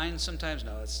read minds sometimes.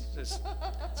 No, it's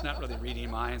not really reading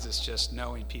minds, it's just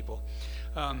knowing people.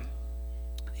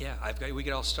 We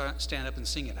could all stand up and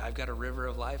sing it. I've got a river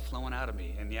of life flowing out of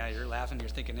me. And yeah, you're laughing, you're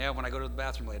thinking, yeah, when I go to the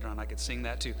bathroom later on, I could sing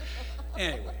that too.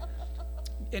 Anyway,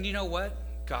 and you know what?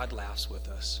 God laughs with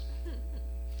us.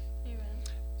 Amen.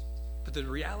 But the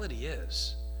reality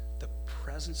is, the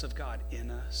presence of God in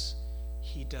us,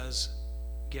 he does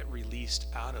get released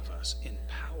out of us in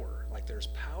power. Like there's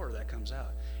power that comes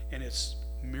out. And it's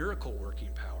miracle working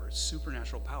power. It's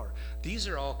supernatural power. These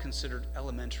are all considered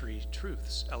elementary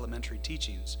truths, elementary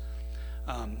teachings.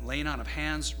 Laying on of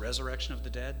hands, resurrection of the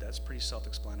dead, that's pretty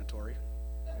self-explanatory.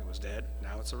 It was dead,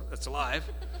 now it's alive.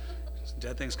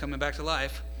 Dead things coming back to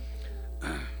life.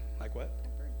 Like what? A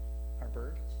bird. Our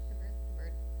bird? Remember the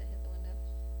bird that hit the window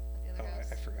at the other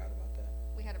house? I forgot about that.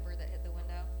 We had a bird that hit the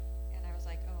window, and I was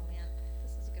like, oh man,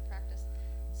 this is a good practice.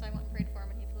 So I went and prayed for him,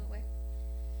 and he flew away.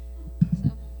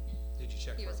 So Did you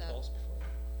check He for was a out. pulse before that?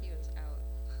 he was out.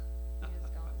 He was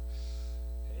gone.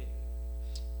 Hey,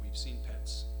 we've seen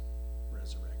pets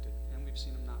resurrected, and we've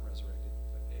seen them not resurrected.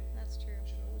 But hey, That's true. we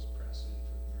should always press in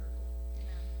for the miracle.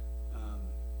 Amen.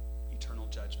 Eternal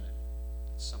judgment.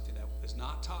 It's something that is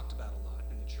not talked about a lot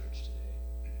in the church today,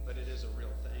 but it is a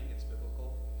real thing. It's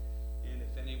biblical. And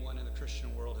if anyone in the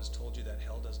Christian world has told you that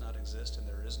hell does not exist and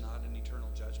there is not an eternal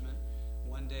judgment,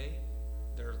 one day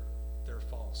they're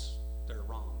false. They're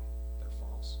wrong. They're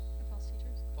false. They're false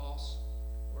teachers. False.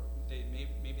 Or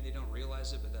maybe they don't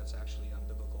realize it, but that's actually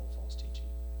unbiblical false teaching.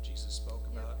 Jesus spoke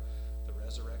about the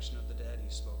resurrection of the dead. He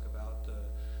spoke about the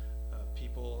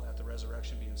people at the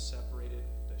resurrection being separated,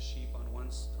 the sheep on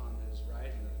his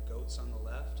right and the goats on the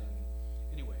left. And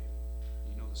anyway,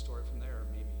 you know the story from there,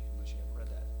 maybe, unless you haven't read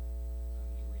that.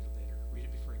 You can read it later. Read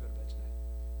it before you go to bed tonight.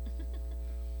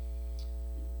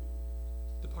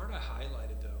 The part I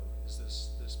highlighted, though, is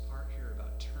this part here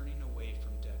about turning away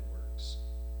from dead works.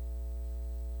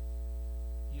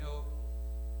 You know,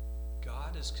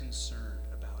 God is concerned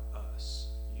about us,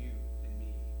 you and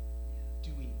me,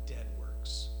 doing dead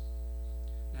works.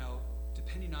 Now,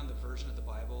 depending on the version of the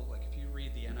Bible, like if you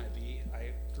read the NIV,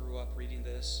 I grew up reading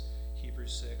this,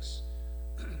 Hebrews 6,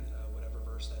 whatever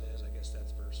verse that is, I guess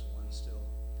that's verse 1 still.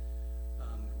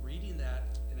 Reading that,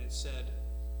 and it said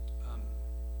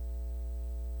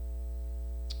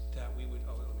that we would,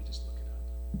 let me just look it up.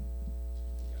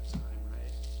 We got time,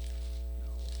 right?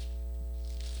 No,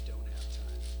 we don't have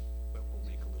time, but we'll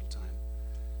make a little time.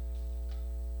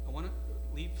 I want to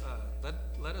leave,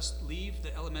 let us leave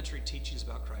the elementary teachings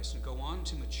about Christ and go on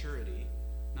to maturity,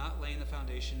 not laying the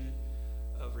foundation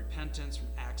of repentance from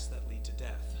acts that lead to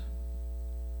death.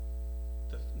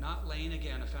 Not laying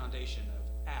again a foundation of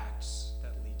acts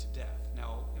that lead to death.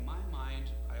 Now, in my mind,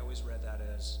 I always read that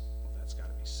as, well, that's got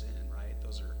to be sin, right?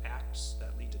 Those are acts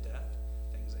that lead to death,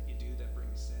 things that you do that bring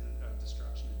sin,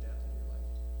 destruction, and death in your life.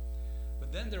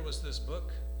 But then there was this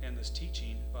book and this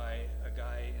teaching by a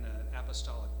guy in an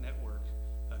apostolic network,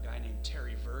 a guy named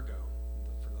Terry Virgo.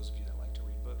 For those of you that like to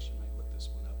read books, you might look this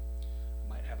one up. I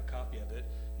might have a copy of it.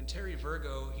 And Terry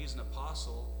Virgo, he's an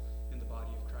apostle in the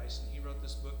body of Christ, and he wrote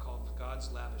this book called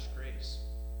God's Lavish Grace.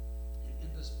 And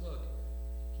in this book,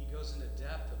 he goes into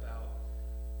depth about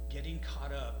getting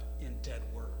caught up in dead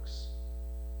works.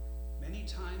 Many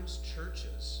times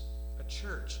a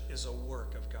church is a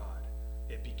work of God.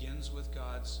 It begins with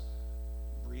God's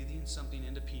breathing something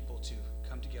into people to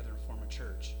come together and form a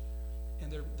church.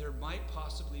 And there might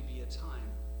possibly be a time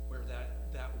where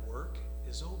that work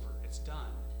is over. It's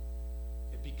done.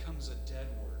 It it becomes a dead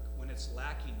work. When it's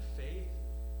lacking faith,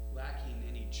 lacking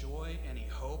any joy, any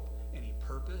hope, any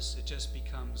purpose, it just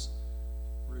becomes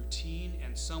routine,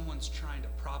 and someone's trying to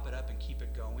prop it up and keep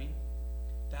it going.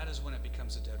 That is when it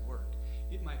becomes a dead work.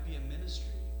 It might be a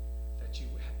ministry that you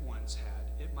once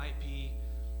had. It might be,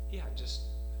 just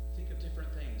think of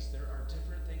different things. There are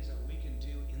different things that we can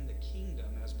do in the kingdom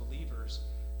as believers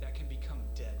that can become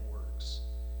dead works.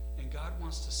 And God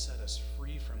wants to set us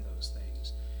free from those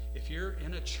things. If you're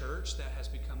in a church that has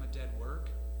become a dead work,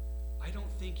 I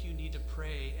don't think you need to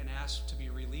pray and ask to be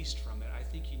released from it. I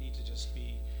think you need to just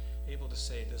be able to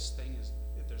say, this thing is,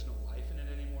 there's no life in it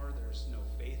anymore. There's no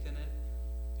faith in it.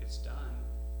 It's done.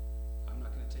 I'm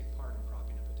not going to take part in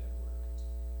propping up a dead work.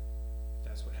 If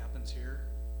that's what happens here,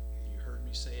 you heard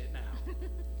me say it now.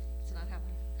 It's not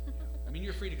happening. I mean,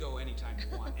 you're free to go anytime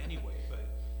you want anyway, but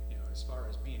as far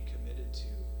as being committed to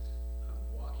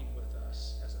walking with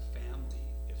us as a family,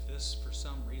 if this, for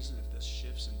some reason, if this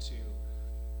shifts into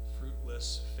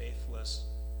fruitless, faithless,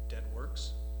 dead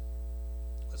works,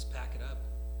 let's pack it up.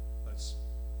 Let's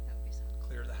That would be sad.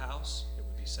 clear the house. It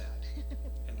would be sad.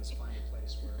 And let's find a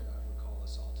place where God would call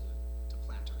us all to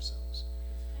plant ourselves.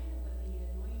 It's kind of what the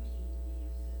anointing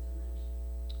leaves, isn't it?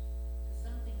 'Cause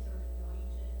some things are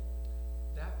anointed.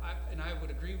 I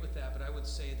would agree with that, but I would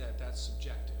say that that's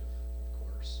subjective, of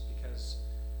course, because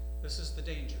this is the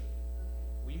danger.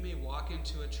 We may walk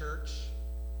into a church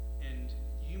and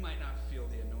you might not feel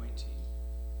the anointing,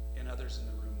 and others in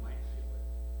the room might feel it.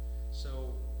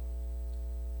 So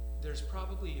there's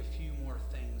probably a few more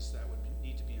things that would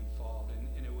need to be involved,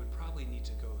 and it would probably need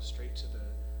to go straight to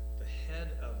the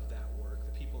head of that work,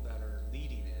 the people that are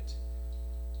leading it.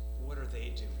 What are they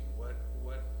doing?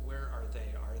 Where are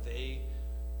they? Are they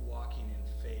walking in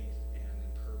faith and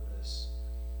in purpose?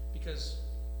 Because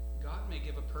God may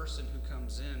give a person who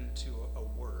comes into a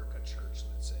work, a church,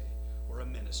 let's say, or a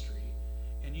ministry,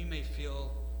 and you may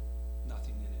feel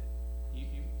nothing in it.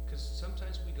 Because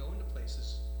sometimes we go into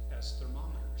places as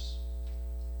thermometers,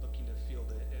 looking to feel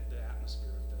the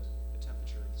atmosphere of the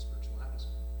temperature of the spiritual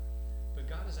atmosphere. But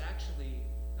God has actually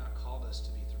not called us to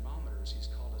be thermometers. He's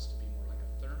called us to be more like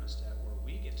a thermostat, where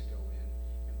we get to go in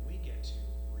and we get to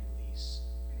release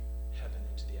heaven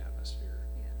into the atmosphere.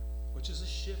 Yeah. Which is a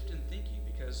shift in thinking,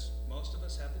 because most of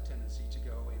us have the tendency to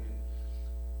go in, and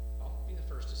I'll be the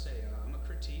first to say, I'm a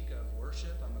critique of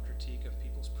worship, I'm a critique of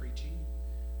people's preaching,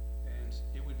 and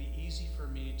it would be easy for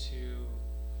me to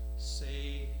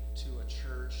say to a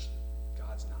church,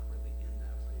 God's not really in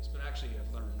that place. But actually,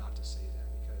 I've learned not to say that,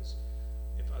 because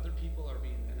if other people are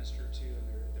being ministered to and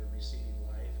they're receiving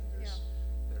life and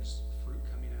there's fruit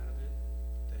coming out of it,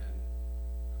 then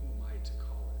who am I to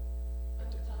call it I a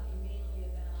was dead work? talking mainly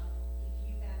about if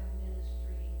you have a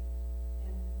ministry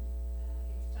and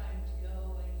it's time to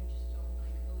go and you just don't want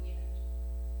to go yet,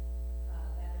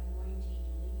 that anointing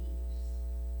leaves,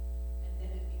 and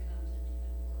then it becomes a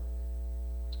dead work.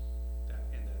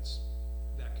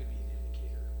 That could be an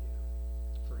indicator,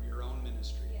 for your own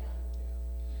ministry. Yeah.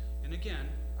 And again,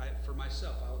 for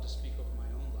myself, I will just speak over my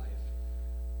own life.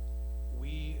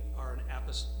 We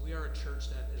are a church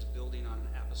that is building on an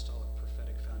apostolic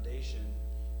prophetic foundation,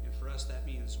 and for us that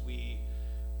means we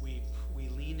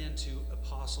lean into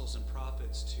apostles and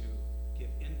prophets to give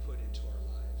input into our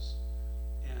lives.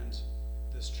 And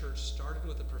this church started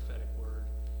with a prophetic word,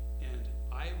 and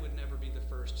I would never be the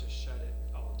first to shut it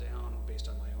all down based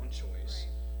on my own choice,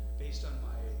 based on my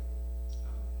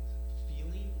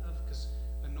feeling of, because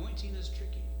anointing is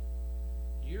tricky.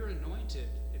 You're anointed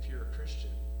if you're a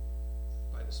Christian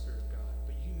by the Spirit of God,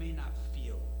 but you may not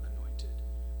feel anointed.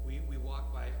 We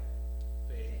walk by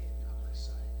faith, not by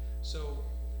sight. So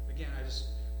again,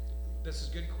 this is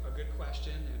a good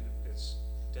question, and it's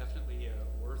definitely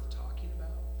worth talking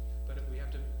about. But we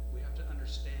have to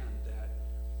understand that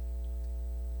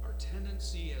our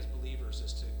tendency as believers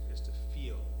is to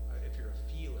feel. If you're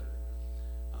a feeler,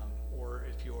 or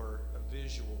if you're a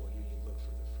visual, you look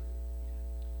for the fruit.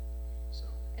 So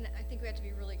And I think we have to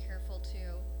be really careful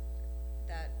too,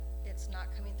 that it's not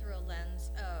coming through a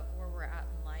lens of where we're at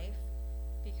in life,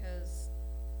 because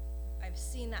I've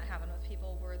seen that happen with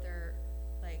people where they're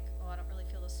like, oh, I don't really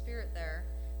feel the Spirit there,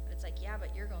 but it's like, yeah,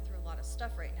 but you're going through a lot of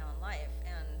stuff right now in life,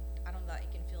 and I don't know that you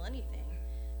can feel anything.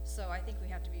 So I think we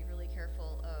have to be really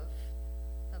careful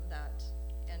of that,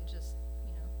 and just,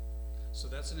 So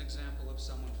that's an example of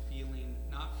someone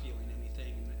not feeling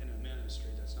anything in a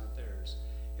ministry that's not theirs.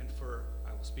 And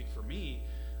I will speak for me,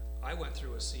 I went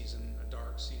through a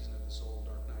dark season of the soul,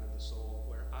 dark night of the soul,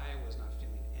 where I was not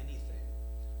feeling anything.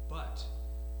 But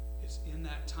it's in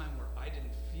that time where I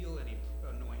didn't feel any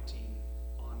anointing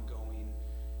ongoing,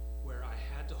 where I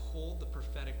had to hold the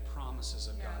prophetic promises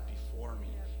of Yeah. God before me.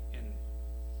 Yep. And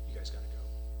you guys got to go.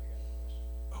 I got a question.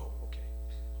 Oh, okay.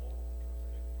 Hold the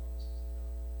prophetic promises of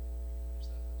God. Finish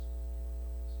that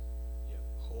first. Yeah.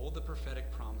 Hold the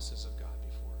prophetic promises of God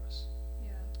before us.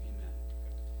 Yeah. Amen.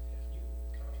 Can you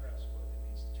contrast what it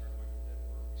means to turn away from dead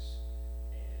works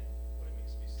and what it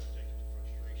means to be subjected to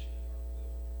frustration in our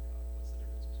will for God? What's the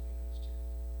difference between those two?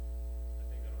 I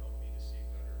think that'll help me to see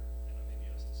better, and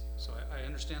maybe us to see better. So I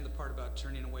understand the part about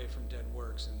turning away from dead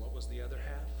works, and what was the other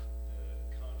half?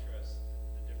 The contrast,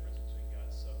 the difference between God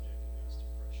subjecting us to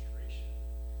frustration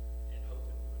and hope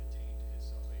that we would attain to his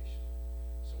salvation.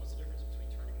 So what's the difference between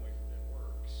turning away from dead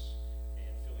works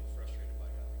and feeling frustrated by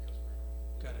God because we're in our own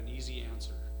will? Got an easy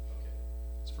answer. Okay.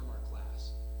 It's from our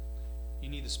class. You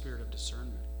need the spirit of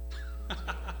discernment.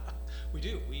 We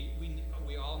do.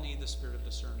 We all need the spirit of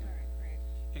discernment. Right.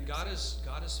 And God is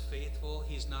faithful.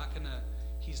 He's not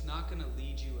gonna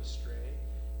lead you astray.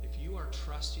 If you are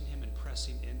trusting Him and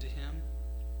pressing into Him,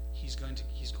 He's going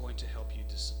to help you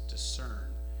discern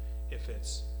if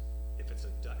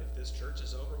this church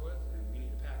is over with and we need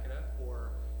to pack it up, or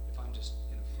if I'm just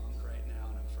in a funk right now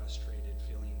and I'm frustrated,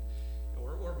 feeling,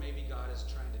 or maybe God is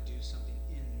trying to do something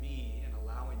in me and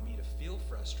allowing me to feel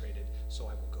frustrated, so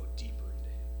I will go deeper into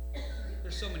Him.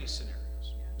 There's so many scenarios.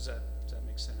 Yeah. Does that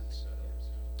make sense?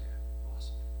 Yeah.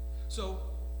 Awesome. So,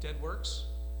 dead works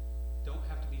don't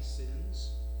have to be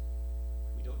sins.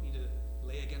 We don't need to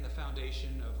lay again the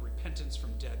foundation of repentance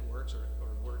from dead works or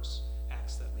works,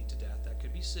 acts that lead to death. That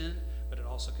could be sin, but it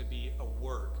also could be a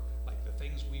work, like the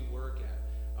things we work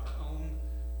at, our own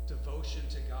devotion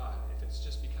to God. If it's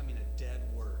just becoming a dead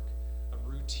work, a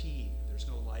routine, there's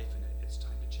no life in it, it's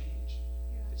time to change.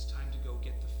 Yeah. It's time to go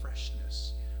get the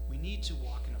freshness. We need to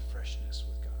walk in a freshness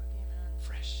with God. Amen.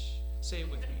 Fresh. Say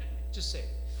it with me. Just say it.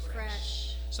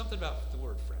 Fresh. Something about the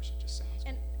word fresh. It just sounds.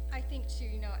 And I think too,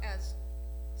 as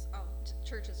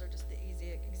churches are just the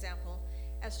easy example,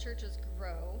 as churches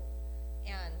grow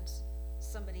and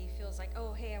somebody feels like,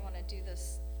 oh, hey, I want to do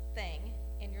this thing,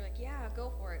 and you're like, yeah,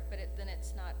 go for it, but then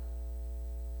it's not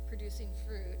producing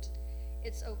fruit,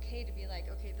 it's okay to be like,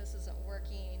 okay, this isn't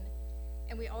working.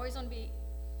 And we always want to be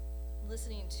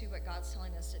listening to what God's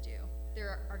telling us to do.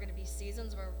 There are going to be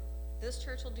seasons where this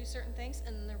church will do certain things,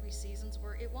 and then there'll be seasons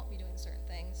where it won't be doing certain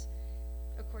things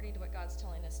according to what God's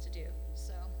telling us to do.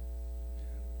 So,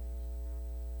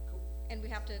 Cool. and we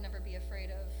have to never be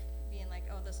afraid of being like,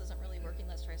 oh, this isn't really working,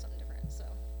 let's try something different. So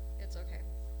it's okay.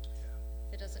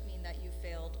 Yeah. It doesn't mean that you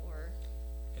failed or,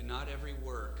 And not every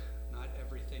work, not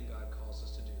everything God calls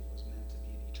us to do was meant to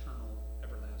be an eternal,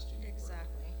 everlasting work.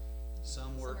 exactly.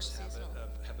 Some are works have seasonal.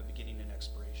 have a beginning and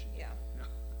expiration. Yeah. You know?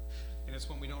 And it's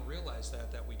when we don't realize that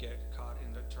we get caught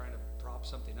into trying to prop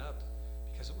something up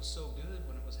because it was so good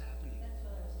when it was happening. That's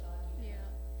what I was talking about.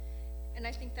 Yeah. And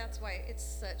I think that's why it's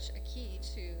such a key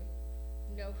to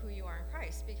know who you are in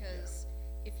Christ, because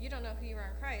if you don't know who you are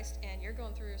in Christ and you're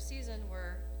going through a season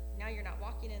where now you're not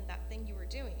walking in that thing you were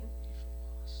doing, You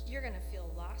feel lost. you're going to feel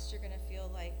lost. You're going to feel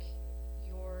like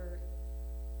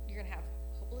you're going to have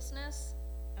hopelessness.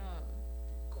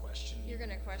 Question. You're going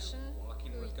to question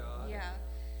walking who with God. Yeah.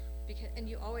 And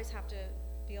you always have to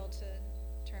be able to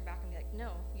turn back and be like,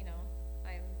 no,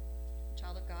 I'm a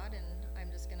child of God and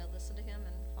I'm just going to listen to Him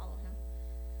and follow Him.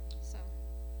 So,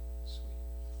 Sweet.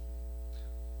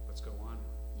 Let's go on.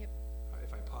 yep.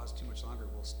 If I pause too much longer,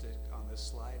 we'll stick on this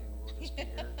slide and we'll just be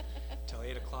here till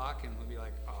 8 o'clock, and we'll be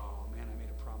like, oh man, I made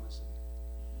a promise.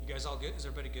 And you guys all good? Is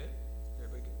everybody good?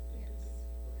 Everybody good? Good, Yes. good,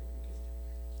 good. Okay,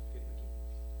 good. Good,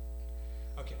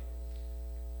 Mickey. Okay.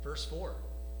 Verse 4.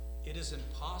 It is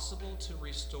impossible to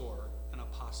restore an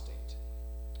apostate.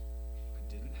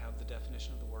 I didn't have the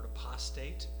definition of the word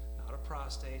apostate, not a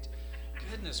prostate.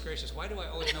 Goodness gracious, why do I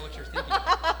always know what you're thinking?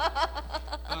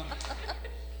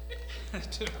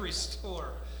 To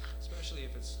restore, especially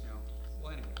if it's,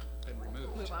 well, anyway, been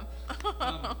removed. Move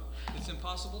on. It's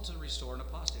impossible to restore an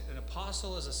apostate. An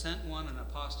apostle is a sent one, an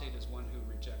apostate is one who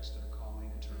rejects their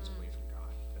calling and turns away from God.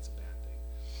 That's a bad thing.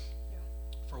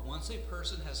 For once a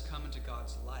person has come into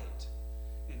God's light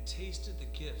and tasted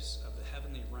the gifts of the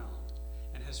heavenly realm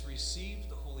and has received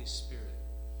the Holy Spirit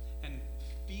and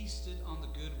feasted on the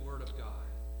good word of God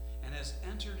and has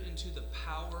entered into the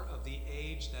power of the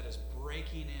age that is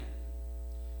breaking in,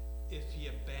 if he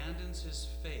abandons his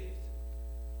faith,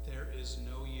 there is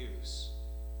no use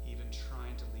even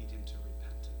trying to lead him to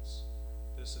repentance.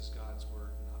 This is God's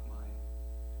word, not mine.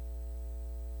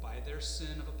 By their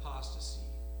sin of apostasy,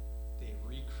 they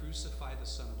re-crucify the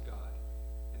Son of God,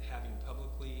 and having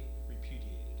publicly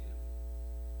repudiated him,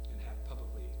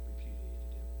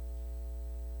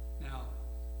 Now,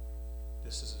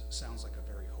 this sounds like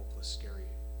a very hopeless, scary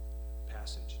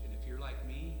passage. And if you're like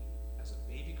me, as a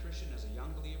baby Christian, as a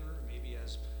young believer, maybe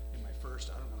as in my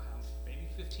first, I don't know how, maybe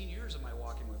 15 years of my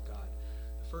walking with God,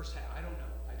 the first half, I don't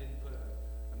know. I didn't put a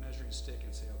measuring stick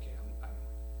and say, okay,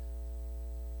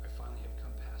 I finally have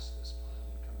come past this part. I'm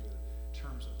going to come to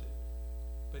terms with it.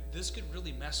 But this could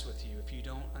really mess with you if you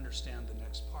don't understand the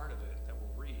next part of it that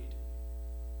we'll read.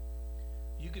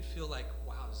 You could feel like,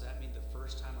 wow, does that mean the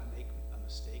first time I make a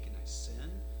mistake and I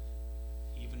sin,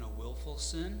 even a willful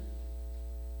sin,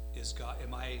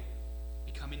 am I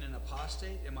becoming an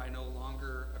apostate? Am I no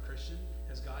longer a Christian?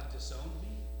 Has God disowned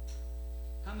me?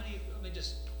 How many, let me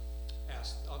just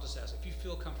ask, I'll just ask, if you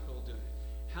feel comfortable doing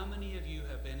it, how many of you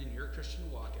have been in your Christian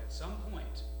walk at some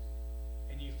point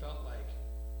and you felt like,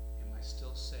 am I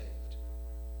still saved?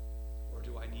 Or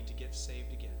do I need to get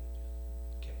saved again?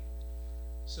 Okay.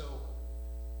 So,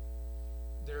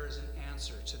 there is an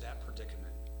answer to that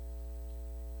predicament.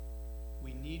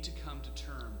 We need to come to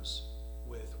terms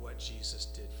with what Jesus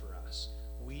did for us.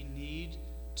 We need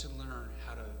to learn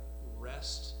how to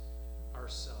rest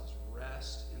ourselves,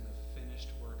 rest in the finished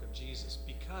work of Jesus,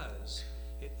 because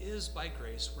it is by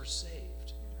grace we're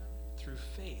saved through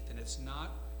faith, and it's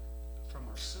not from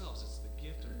ourselves, it's the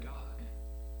gift of God.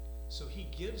 So he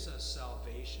gives us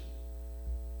salvation,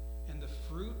 and the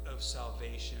fruit of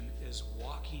salvation is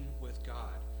walking with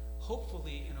God,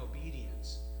 hopefully in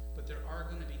obedience, but there are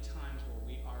going to be times where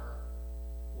we are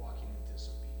walking in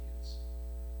disobedience.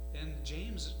 And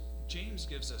James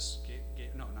gives us,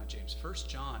 not James, 1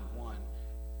 John 1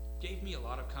 gave me a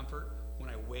lot of comfort when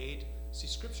I weighed. See,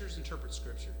 scriptures interpret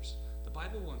scriptures. The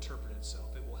Bible will interpret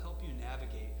itself. It will help you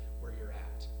navigate where you're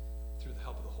at through the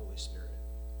help of the Holy Spirit.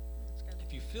 That's good.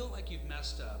 If you feel like you've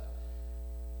messed up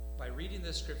by reading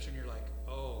this scripture and you're like,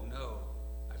 oh no,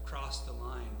 I've crossed the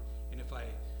line, and if I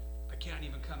can't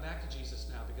even come back to Jesus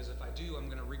now, because if I do, I'm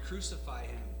going to re-crucify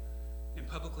him and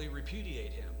publicly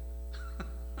repudiate him.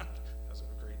 That's a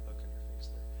great look on your face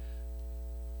there,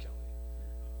 Kelly.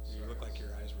 You look like your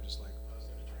eyes were just like, I was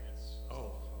in a trance.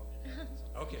 oh,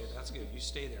 okay, that's good. You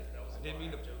stay there. I didn't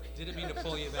mean to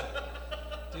pull you back.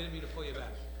 Didn't mean to pull you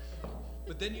back.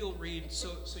 But then you'll read. So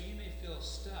you may feel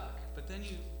stuck. But then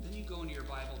you go into your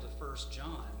Bible to 1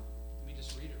 John. Let me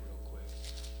just read it real quick.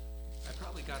 I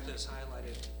probably got this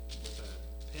highlighted with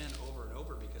a pen over and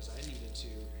over because I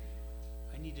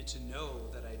needed to know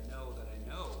that I know that I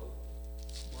know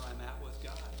where I'm at with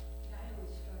God. Yeah, I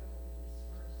always struggle with this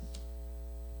verse.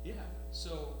 Yeah.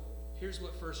 So here's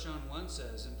what 1 John 1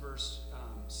 says in verse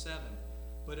 7.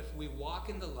 But if we walk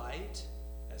in the light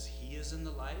as he is in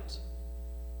the light.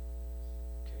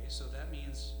 Okay, so that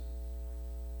means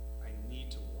I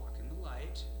need to walk in the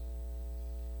light.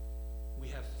 We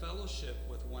have fellowship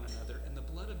with one another, and the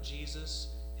blood of Jesus,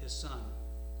 his son,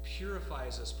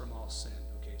 purifies us from all sin.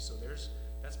 Okay, so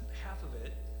that's half of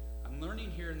it. I'm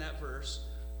learning here in that verse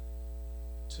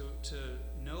to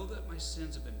know that my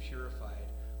sins have been purified.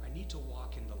 I need to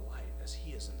walk in the light as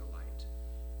he is in the light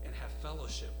and have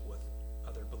fellowship with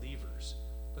other believers.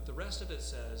 But the rest of it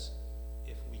says,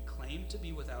 if we claim to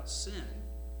be without sin,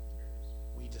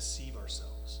 we deceive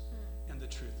ourselves, and the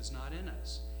truth is not in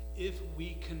us.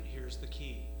 Here's the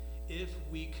key. If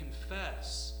we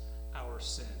confess our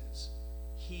sins,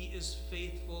 he is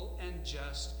faithful and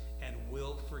just and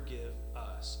will forgive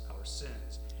us our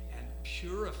sins and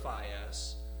purify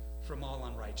us from all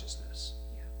unrighteousness.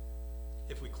 Yeah.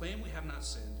 If we claim we have not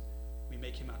sinned, we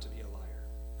make him out to be a liar,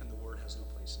 and the word has no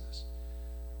place in us.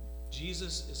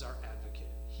 Jesus is our advocate.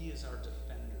 He is our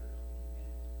defender.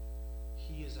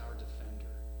 He is our defender.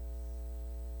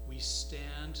 We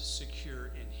stand secure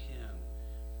in him.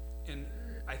 And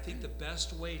I think the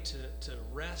best way to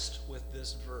rest with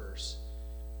this verse,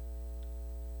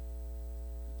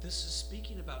 this is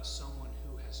speaking about someone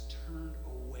who has turned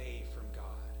away from God.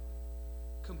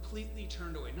 Completely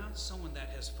turned away. Not someone that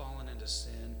has fallen into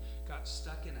sin, got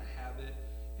stuck in a habit,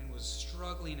 and was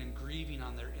struggling and grieving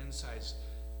on their insides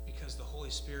because the Holy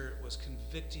Spirit was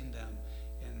convicting them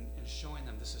and showing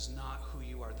them, this is not who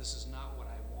you are. This is not what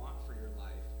I want for your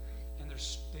life. And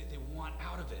they want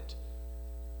out of it.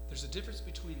 There's a difference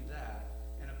between that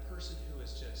and a person who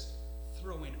is just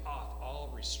throwing off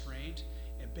all restraint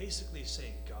and basically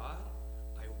saying, God,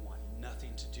 I want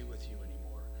nothing to do with you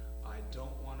anymore. I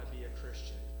don't want to be a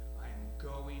Christian. I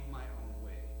am going my own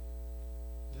way.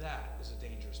 That is a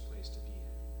dangerous place to be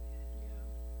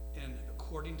in. And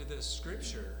according to this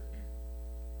scripture,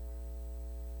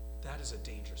 that is a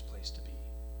dangerous place to be.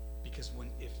 Because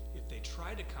if they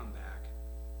try to come back,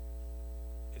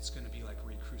 it's going to be like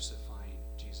re-crucifying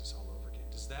Jesus all over again.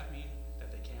 Does that mean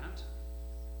that they can't?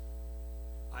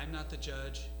 I'm not the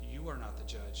judge. You are not the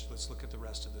judge. Let's look at the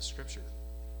rest of the scripture.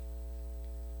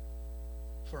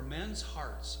 For men's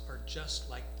hearts are just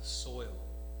like the soil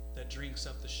that drinks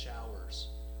up the showers,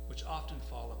 which often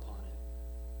fall upon it.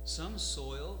 Some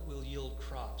soil will yield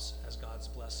crops as God's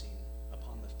blessing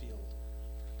upon the field.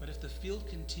 But if the field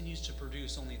continues to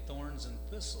produce only thorns and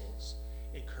thistles,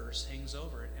 a curse hangs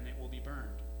over it, and it will be burned.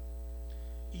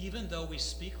 Even though we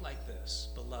speak like this,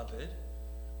 beloved,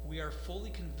 we are fully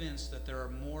convinced that there are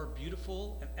more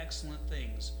beautiful and excellent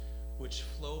things which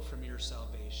flow from your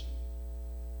salvation.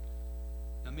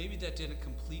 Now, maybe that didn't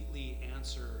completely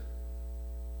answer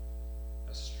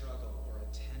a struggle or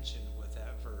a tension with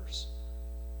that verse.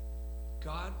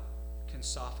 God can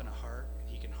soften a heart, and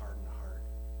he can harden a heart.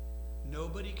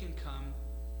 Nobody can come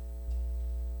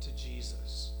to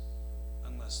Jesus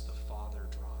unless the Father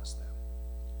draws them.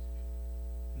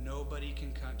 Nobody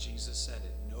can come, Jesus said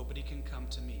it, nobody can come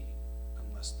to me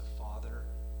unless the Father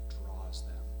draws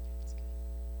them.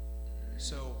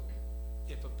 So,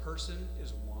 if a person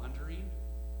is wandering,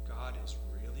 God is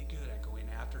really good at going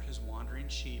after his wandering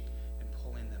sheep and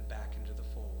pulling them back into the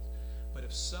fold. But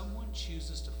if someone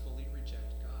chooses to fully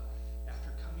reject God,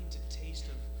 after coming to taste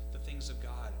of the things of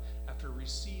God, after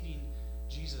receiving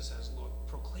Jesus as Lord,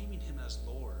 proclaiming him as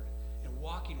Lord, and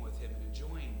walking with him and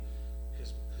enjoying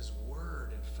his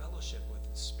word and fellowship with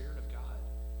the Spirit of God,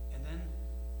 and then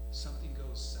something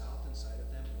goes south inside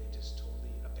of them and they just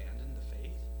totally abandon the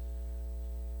faith,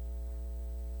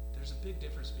 there's a big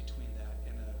difference between that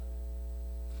and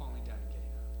a falling down and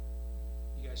getting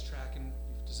up. You guys tracking?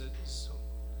 Does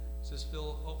this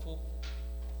feel hopeful?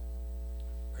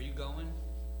 Are you going?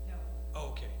 No, Oh,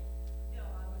 okay. no,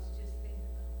 I was just thinking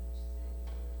about what you said.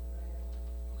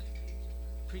 Right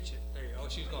on. Preach it. There you go. Oh,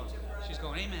 she's going. She's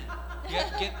going. Amen.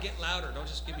 Get louder. Don't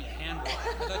just give me a hand wave.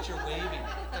 I thought you were waving.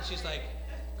 I thought she's like,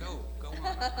 go on.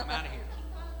 I'm out of here.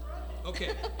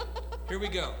 Okay. Here we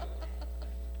go.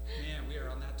 Man, we are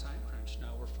on that time crunch. No,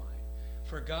 we're fine.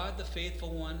 For God, the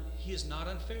faithful one, he is not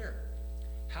unfair.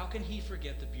 How can he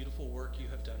forget the beautiful work you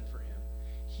have done for him?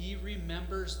 He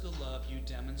remembers the love you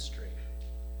demonstrate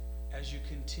as you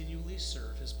continually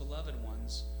serve his beloved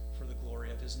ones for the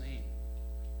glory of his name.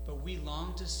 But we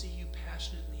long to see you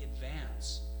passionately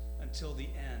advance until the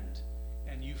end,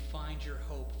 and you find your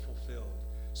hope fulfilled.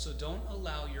 So don't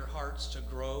allow your hearts to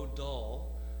grow dull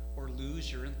or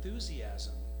lose your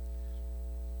enthusiasm.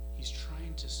 He's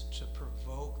trying to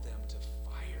provoke them to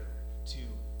fire, to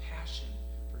passion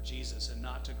for Jesus, and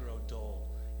not to grow dull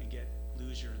and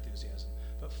lose your enthusiasm.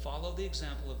 But follow the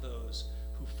example of those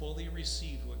who fully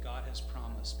received what God has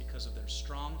promised because of their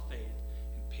strong faith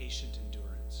and patient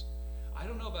endurance. I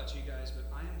don't know about you guys, but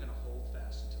I am going to hold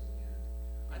fast until the end.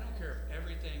 I don't care if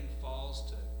everything falls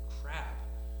to crap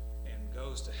and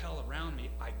goes to hell around me.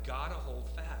 I gotta hold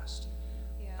fast.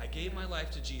 Yeah. I gave my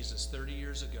life to Jesus 30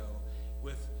 years ago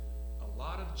with a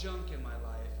lot of junk in my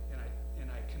life, and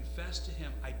I confess to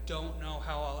him, I don't know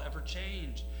how I'll ever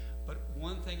change. But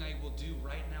one thing I will do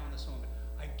right now in this moment,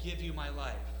 I give you my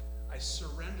life. I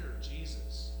surrender,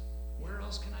 Jesus. Where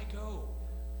else can I go?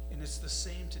 And it's the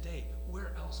same today.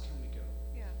 Where else can we go?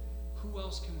 Yeah. Who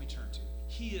else can we turn to?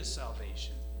 He is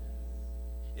salvation.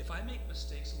 If I make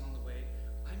mistakes along the way,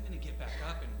 I'm going to get back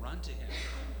up and run to him.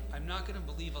 I'm not going to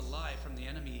believe a lie from the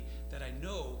enemy that I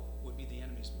know would be the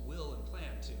enemy's will and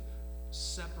plan to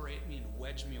separate me and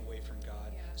wedge me away from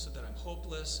God, so that I'm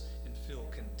hopeless and feel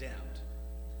condemned.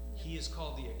 He is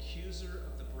called the accuser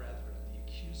of the brethren, the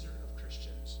accuser of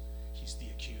Christians. He's the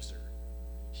accuser.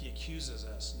 He accuses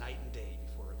us night and day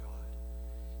before God.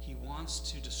 He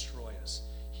wants to destroy us.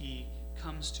 He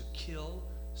comes to kill,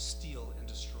 steal, and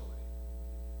destroy.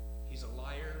 He's a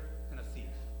liar and a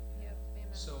thief. Yep. Amen.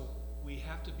 So we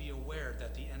have to be aware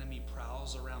that the enemy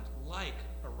prowls around like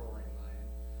a roaring lion,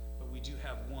 but we do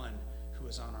have one who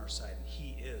is on our side, and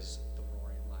he is the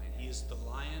roaring lion. He is the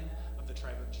lion of the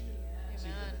tribe of Judah. See,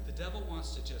 the devil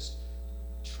wants to just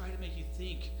try to make you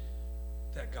think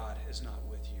that God is not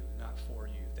with you, not for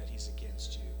you, that he's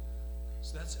against you.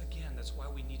 So that's why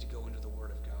we need to go into the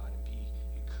Word of God and be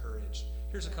encouraged.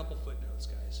 Here's a couple footnotes,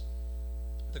 guys.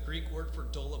 The Greek word for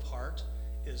dull of heart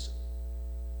is,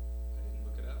 I didn't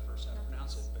look it up first how to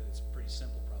pronounce it, but it's pretty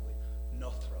simple probably,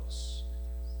 nothros.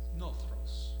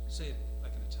 Nothros. Say it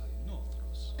like an Italian,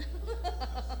 nothros.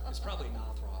 It's probably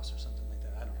nothros or something like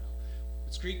that, I don't know.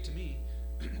 It's Greek to me,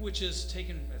 which is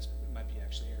taken, it might be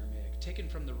actually Aramaic, taken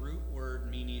from the root word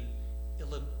meaning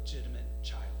illegitimate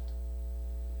child.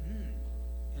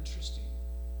 Interesting.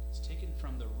 It's taken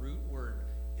from the root word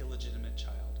illegitimate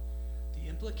child. The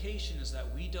implication is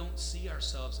that we don't see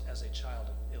ourselves as a child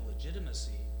of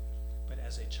illegitimacy, but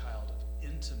as a child of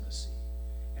intimacy.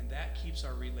 And that keeps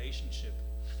our relationship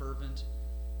fervent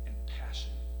and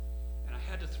passionate. And I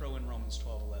had to throw in Romans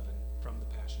 12:11 from the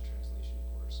Passion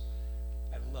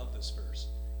this verse,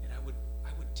 and I would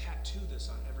tattoo this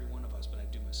on every one of us, but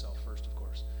I'd do myself first, of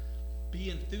course.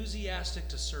 Be enthusiastic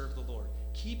to serve the Lord,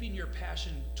 keeping your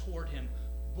passion toward him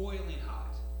boiling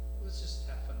hot. Let's just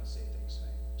have fun and say things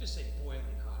tonight. Just say boiling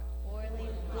hot.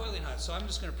 Boiling hot. So I'm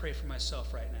just going to pray for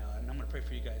myself right now, and I'm going to pray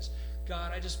for you guys.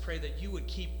 God, I just pray that you would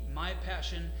keep my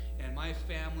passion and my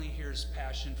family here's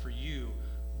passion for you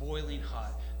boiling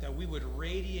hot, that we would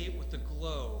radiate with the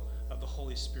glow of the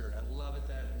Holy Spirit. I love it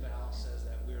that Val says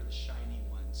that we're the shiny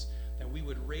ones, that we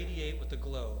would radiate with the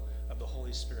glow of the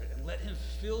Holy Spirit, and let him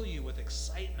fill you with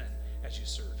excitement as you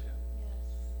serve him.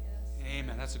 Yes.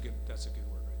 Amen. That's a good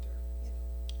word right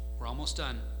there. We're almost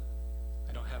done.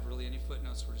 I don't have really any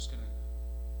footnotes. We're just going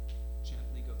to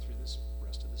gently go through this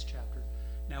rest of this chapter.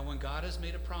 Now, when God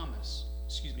made a promise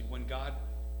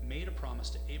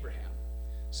to Abraham,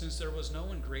 since there was no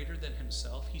one greater than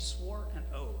himself, he swore an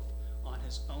oath on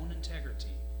his own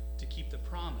integrity to keep the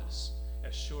promise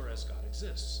as sure as God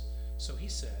exists. So he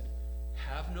said,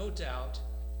 have no doubt,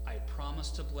 I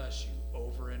promise to bless you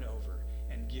over and over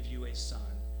and give you a son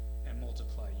and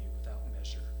multiply you without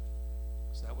measure.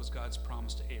 So that was God's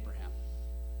promise to Abraham.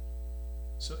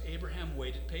 So Abraham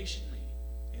waited patiently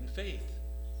in faith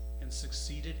and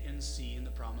succeeded in seeing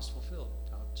the promise fulfilled.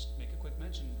 I'll just make a quick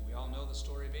mention. We all know the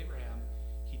story of Abraham.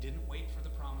 He didn't wait for the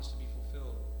promise to be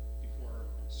fulfilled before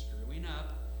screwing up.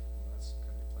 Well, that's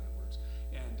kind of play on words.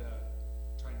 And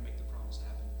trying to make the promise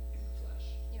happen in the flesh.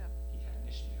 Yeah. He had an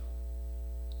Ishmael.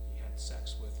 He had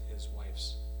sex with his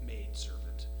wife's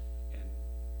maidservant. And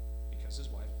because his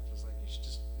wife was like, you should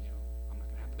just, I'm not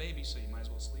going to have the baby, so you might as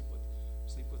well sleep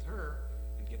with her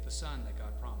and get the son that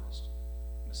God promised.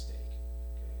 Mistake.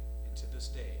 Okay? And to this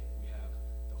day, we have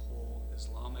the whole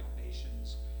Islamic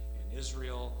nations and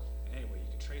Israel. And anyway, you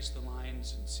can trace the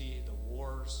lines and see the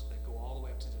wars that go all the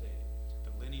way up to today.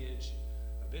 The lineage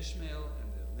of Ishmael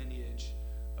and the lineage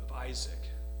of Isaac,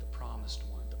 the promised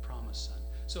one, the promised son.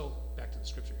 So, back to the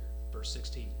scripture here, verse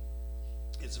 16.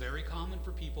 It's very common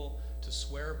for people to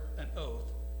swear an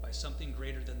oath by something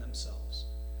greater than themselves.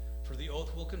 For the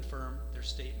oath will confirm their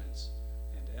statements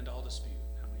and end all dispute.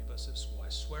 How many of us have sworn? I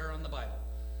swear on the Bible.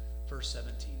 Verse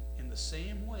 17. In the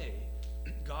same way,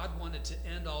 God wanted to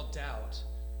end all doubt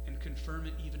and confirm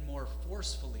it even more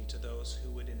forcefully to those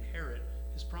who would inherit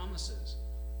his promises.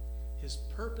 His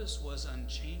purpose was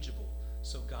unchangeable,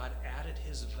 so God added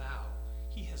his vow.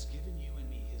 He has given you and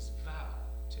me his vow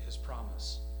to his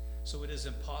promise. So it is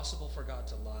impossible for God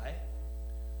to lie,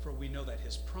 for we know that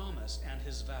his promise and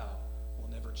his vow will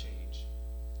never change.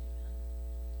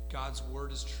 God's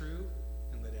word is true,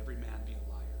 and let every man be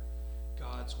a liar.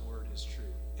 God's word is true.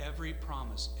 Every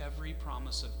promise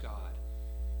of God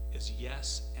is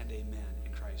yes and amen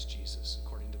in Christ Jesus,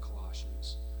 according to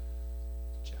Colossians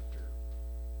chapter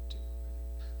 2,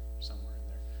 somewhere in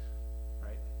there,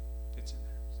 right? It's in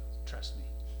there, so trust me.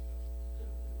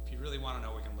 If you really want to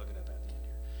know, we can look it up at the end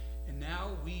here. And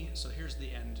now so here's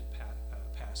the end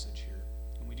passage here,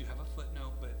 and we do have a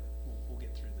footnote, but we'll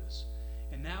get through this.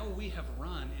 And now we have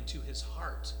run into his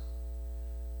heart.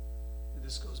 And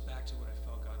this goes back to what I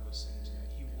felt God was saying tonight.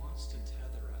 He wants to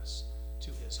tether us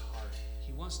to his heart.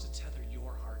 He wants to tether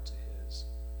your heart to his.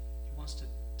 He wants to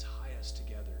tie us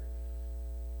together.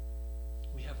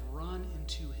 We have run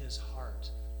into his heart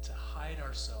to hide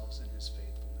ourselves in his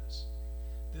faithfulness.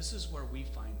 This is where we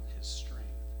find his strength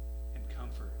and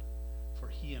comfort, for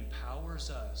he empowers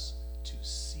us to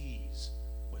seize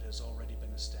what has already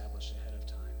been established ahead of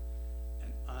time,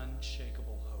 an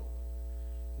unshakable hope.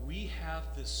 We have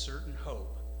this certain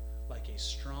hope like a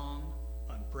strong,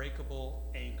 unbreakable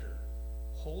anchor,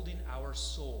 holding our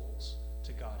souls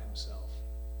to God himself.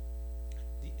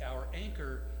 Our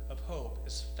anchor of hope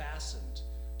is fastened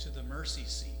to the mercy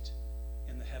seat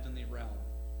in the heavenly realm,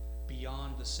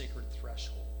 beyond the sacred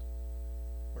threshold,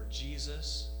 where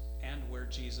Jesus,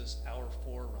 our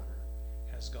forerunner,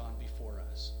 has gone before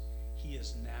us. He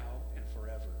is now and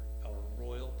forever our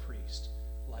royal priest,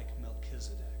 like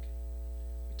Melchizedek.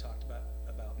 We talked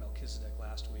about Melchizedek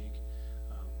last week.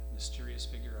 Mysterious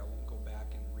figure. I won't go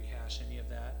back and rehash any of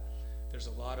that. There's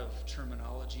a lot of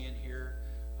terminology in here,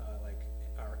 like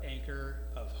our anchor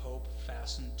of hope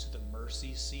fastened to the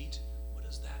mercy seat. What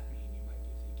does that mean? You might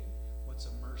be thinking, what's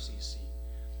a mercy seat?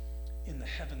 In the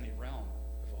heavenly realm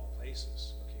of all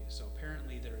places. Okay, so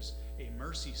apparently there's a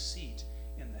mercy seat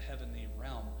in the heavenly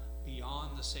realm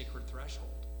beyond the sacred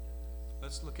threshold.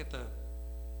 Let's look at the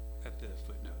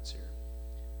footnotes here.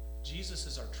 Jesus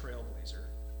is our trailblazer,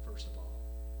 first of all.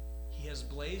 He has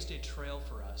blazed a trail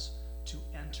for us to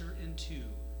enter into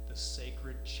the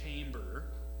sacred chamber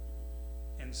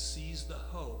and seize the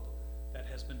hope that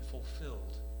has been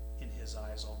fulfilled in his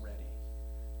eyes already.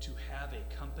 to have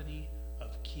a company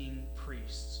of king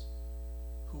priests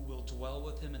who will dwell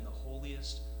with him in the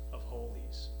holiest of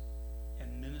holies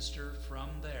and minister from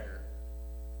there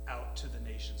out to the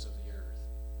nations of the earth.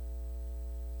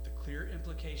 The clear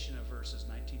implication of verses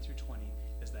 19 through 20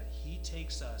 is that he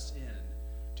takes us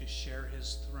in to share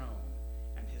his throne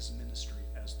and his ministry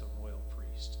as the royal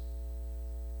priest.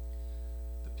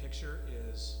 The picture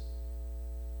is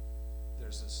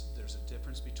there's a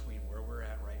difference between where we're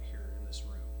at right here in this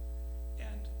room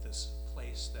and this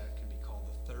place that can be called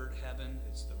the third heaven.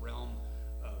 It's the realm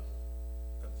of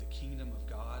the kingdom of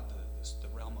God, the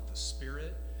realm of the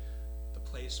Spirit, the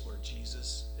place where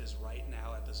Jesus is right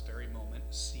now at this very moment,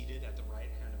 seated at the right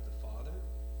hand of the Father.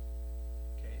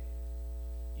 Okay?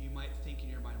 You might think in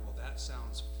your mind, well, that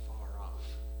sounds far off.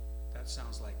 That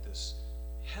sounds like this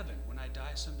heaven. When I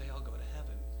die someday, I'll go to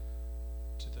heaven,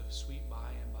 to the sweet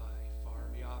by and by, far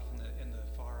be off in the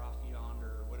far off yonder,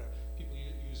 or whatever. People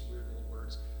use weird little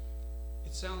words.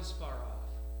 It sounds far off,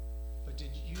 but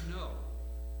did you know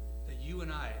that you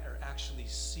and I are actually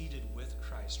seated with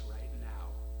Christ right now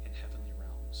in heavenly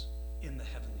realms, in the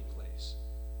heavenly place?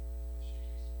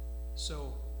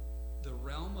 So the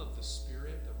realm of the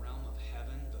Spirit, the realm of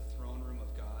heaven, the throne room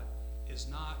of God, is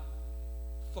not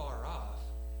far off.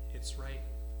 It's right.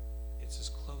 It's as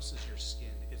close as your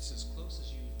skin. It's as close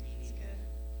as you need.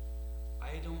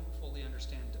 I don't fully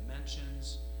understand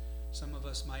dimensions. Some of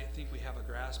us might think we have a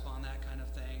grasp on that kind of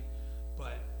thing,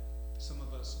 but some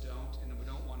of us don't, and we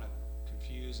don't want to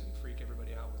confuse and freak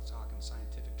everybody out with talking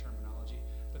scientific terminology.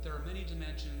 But there are many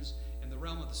dimensions, and the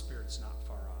realm of the Spirit's not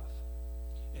far off.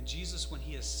 And Jesus, when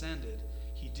he ascended,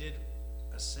 he did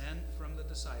ascend from the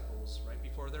disciples right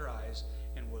before their eyes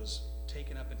and was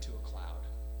taken up into a cloud.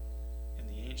 And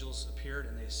the angels appeared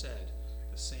and they said,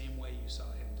 the same way you saw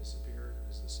him disappear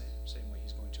is the same way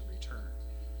he's going to return.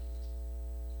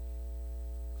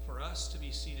 For us to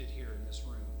be seated here in this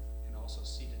room and also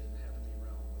seated in the heavenly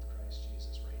realm with Christ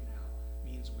Jesus right now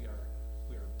means we are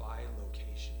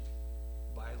bilocation,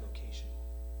 bilocational.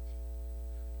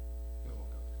 We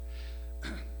won't go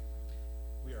there.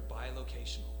 We are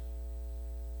bilocational.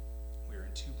 We are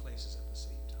in two places at the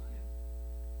same time.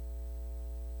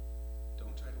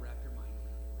 Don't try to wrap your mind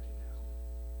around it right now.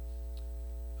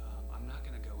 I'm not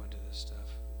going to go into this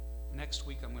stuff. Next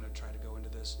week I'm going to try to go into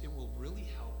this. It will really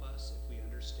help us if we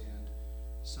understand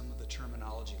some of the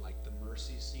terminology, like the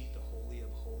mercy seat, the Holy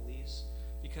of Holies,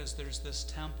 because there's this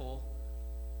temple.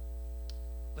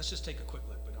 Let's just take a quick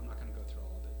look, but I'm not going to go through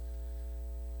all of it.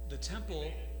 The temple,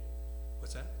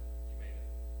 what's that? You made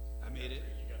it. I made it.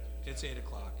 You got to the It's 8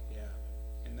 o'clock, yeah.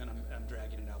 And then I'm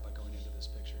dragging it out by going into this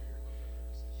picture here.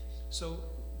 So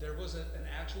there was an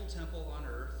actual temple on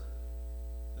earth,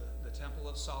 the Temple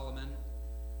of Solomon,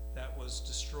 that was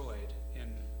destroyed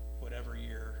in whatever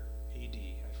year AD.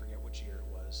 I forget which year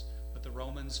it was. But the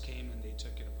Romans came and they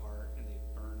took it apart and they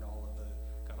burned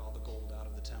got all the gold out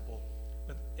of the temple.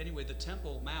 But anyway, the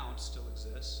Temple Mount still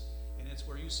exists, and it's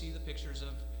where you see the pictures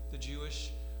of the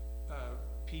Jewish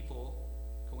people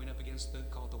going up against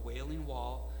called the Wailing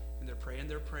Wall, and they're praying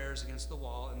their prayers against the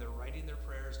wall, and they're writing their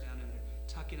prayers down, and they're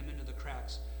tucking them into the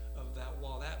cracks of that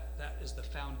wall. That is the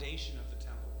foundation of the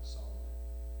Temple of Solomon.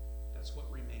 That's what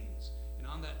remains. And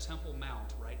on that Temple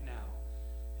Mount right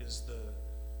now is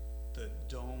the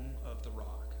Dome of the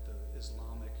Rock, the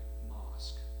Islamic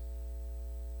mosque.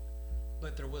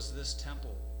 But there was this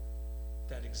temple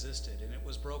that existed, and it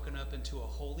was broken up into a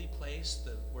holy place,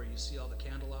 where you see all the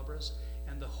candelabras,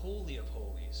 and the Holy of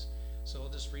Holies. So I'll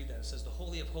just read that. It says, the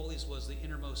Holy of Holies was the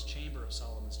innermost chamber of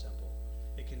Solomon's temple.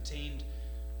 It contained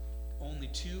only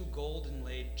 2 gold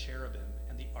inlaid cherubim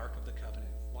and the Ark of the Covenant.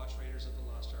 Watch Raiders of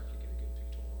the Lost Ark, you get a good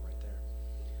pictorial right there.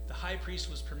 The high priest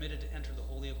was permitted to enter the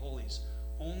Holy of Holies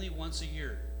only once a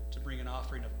year to bring an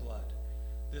offering of blood.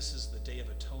 This is the Day of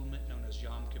Atonement, known as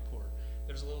Yom Kippur.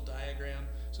 There's a little diagram.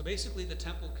 So basically the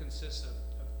temple consists of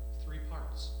 3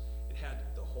 parts. It had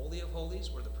the Holy of Holies,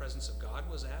 where the presence of God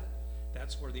was at.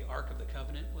 That's where the Ark of the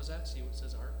Covenant was at. See what it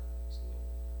says Ark? It's a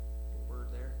little word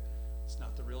there. It's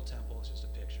not the real temple, it's just a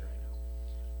picture, I know.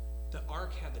 The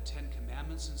Ark had the 10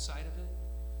 Commandments inside of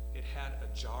it. It had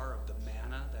a jar of the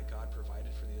manna that God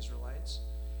provided for the Israelites.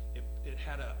 It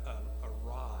had a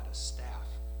rod, a staff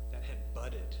that had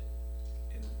budded,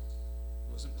 and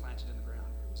it wasn't planted in the ground.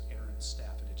 It was Aaron's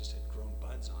staff, and it just had grown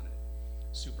buds on it,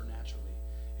 supernaturally.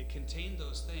 It contained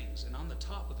those things, and on the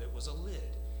top of it was a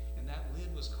lid, and that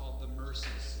lid was called the mercy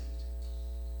seat.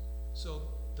 So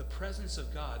the presence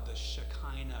of God, the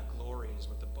Shekinah glory is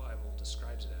what the Bible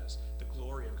describes it as, the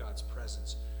glory of God's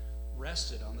presence,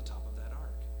 rested on the top of that ark.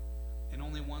 And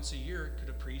only once a year could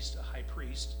a high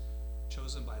priest,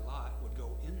 chosen by Lot, would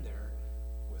go in there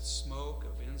with with smoke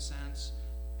of incense,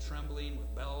 trembling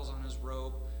with bells on his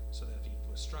robe, so that if he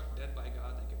was struck dead by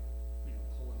God, they could,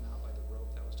 pull him out by the rope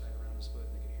that was tied around his foot,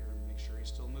 and they could hear him, make sure he's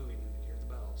still moving, and they could hear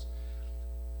the bells.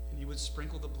 And he would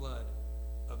sprinkle the blood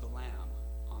of the Lamb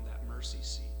on that mercy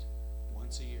seat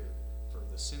once a year for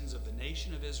the sins of the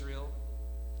nation of Israel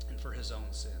and for his own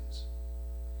sins.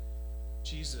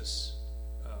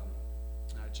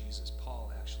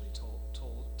 Paul actually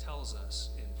tells us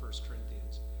in 1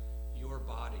 Corinthians, your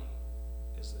body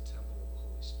is the temple of the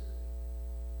Holy Spirit.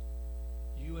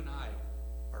 You and I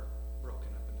are broken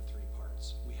up into three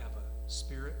parts. We have a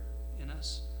spirit in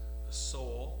us, a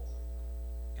soul,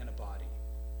 and a body.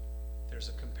 There's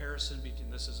a comparison between,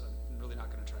 I'm really not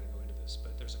going to try to go into this,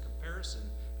 but there's a comparison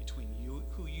between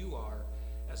who you are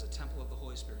as a temple of the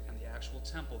Holy Spirit and the actual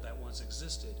temple that once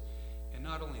existed. And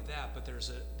not only that, but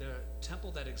the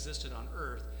temple that existed on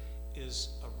earth is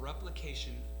a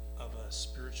replication of a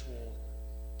spiritual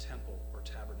temple or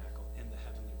tabernacle in the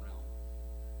heavenly realm.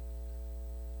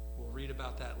 We'll read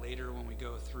about that later when we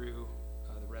go through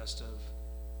the rest of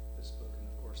this book, and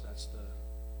of course that's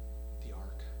the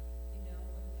ark. You know,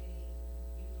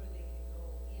 before they could go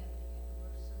in, they had to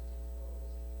wear certain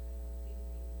clothes. I don't think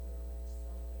people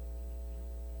were like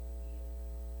celebrating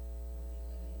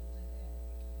again when they went into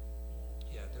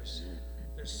that. Yeah,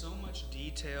 there's so much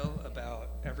detail about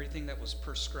everything that was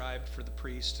prescribed for the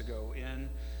priest to go in.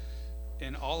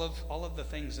 And all of the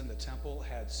things in the temple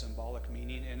had symbolic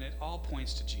meaning, and it all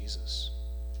points to Jesus.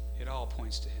 It all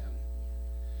points to him.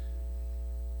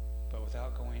 But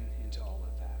without going into all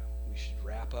of that, we should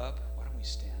wrap up. Why don't we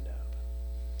stand up?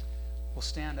 We'll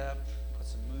stand up, put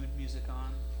some mood music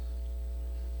on.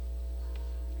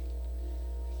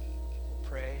 We'll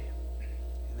pray.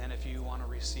 And then if you want to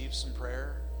receive some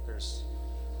prayer, there's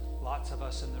lots of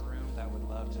us in the room that would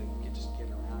love to just get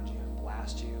around you and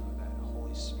blast you, that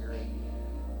Holy Spirit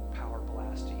power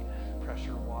blasting,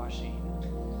 pressure washing,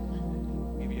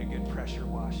 maybe a good pressure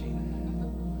washing.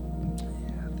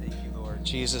 Yeah, thank you, Lord.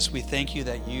 Jesus, we thank you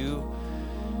that you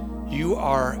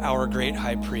are our great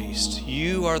high priest.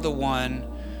 You are the one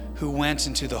who went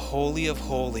into the Holy of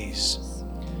Holies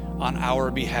on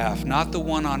our behalf, not the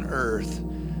one on earth,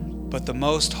 but the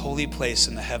most holy place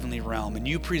in the heavenly realm. And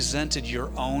you presented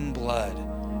your own blood,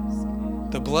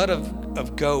 the blood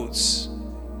of goats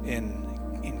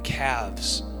in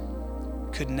calves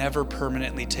could never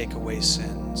permanently take away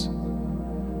sins.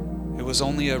 It was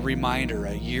only a reminder,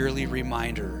 a yearly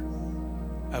reminder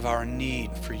of our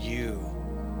need for you.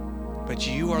 But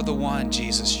you are the one,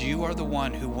 Jesus, you are the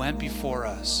one who went before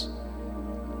us.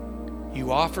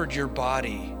 You offered your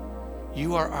body.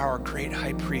 You are our great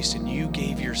high priest, and you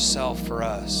gave yourself for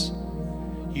us.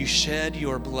 You shed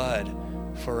your blood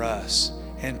for us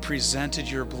and presented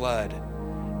your blood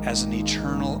as an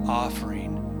eternal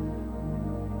offering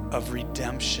of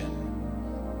redemption.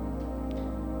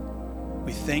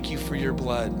 We thank you for your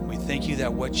blood. We thank you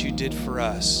that what you did for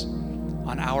us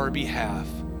on our behalf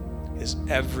is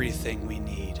everything we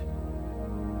need.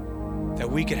 That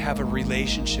we could have a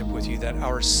relationship with you, that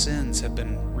our sins have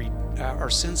been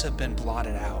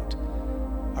blotted out.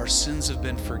 Our sins have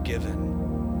been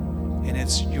forgiven. And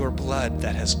it's your blood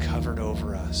that has covered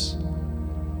over us.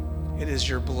 It is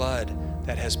your blood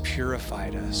that has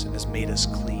purified us and has made us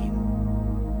clean.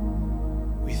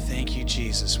 We thank you,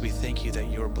 Jesus. We thank you that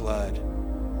your blood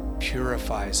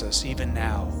purifies us even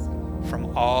now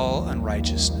from all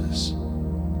unrighteousness.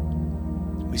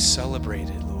 We celebrate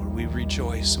it, Lord. We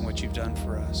rejoice in what you've done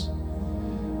for us.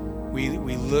 We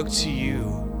look to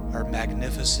you, our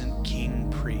magnificent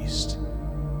King Priest.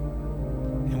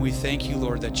 And we thank you,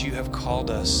 Lord, that you have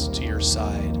called us to your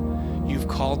side. You've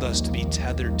called us to be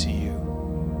tethered to you.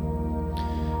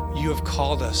 You have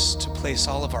called us to place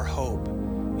all of our hope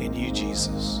in you,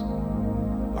 Jesus.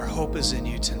 Our hope is in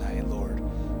you tonight, Lord.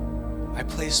 I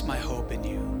place my hope in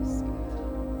you.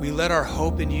 We let our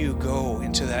hope in you go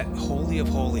into that Holy of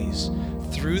Holies,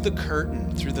 through the curtain,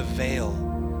 through the veil.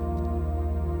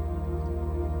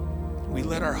 We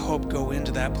let our hope go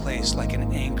into that place like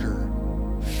an anchor,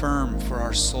 firm for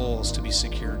our souls to be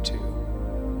secured to.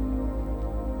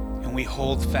 And we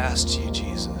hold fast to you,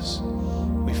 Jesus.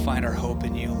 We find our hope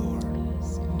in you, Lord.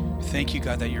 Thank you,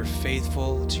 God, that you're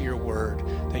faithful to your word,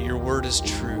 that your word is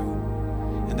true,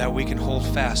 and that we can hold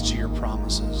fast to your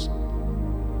promises.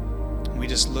 And we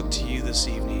just look to you this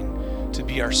evening to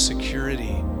be our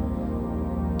security,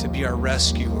 to be our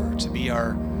rescuer, to be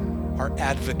our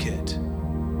advocate.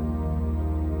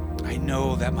 I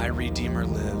know that my Redeemer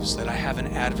lives, that I have an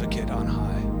advocate on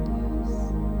high.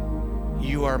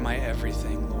 You are my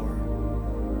everything, Lord.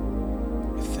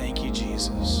 Thank you,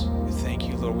 Jesus. Thank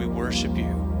you, Lord. We worship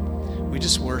you. We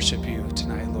just worship you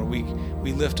tonight, Lord.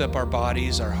 We lift up our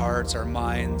bodies, our hearts, our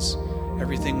minds,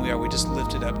 everything we are. We just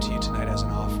lift it up to you tonight as an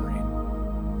offering.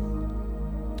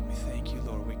 We thank you,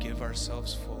 Lord. We give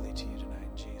ourselves fully to you tonight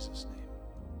in Jesus' name.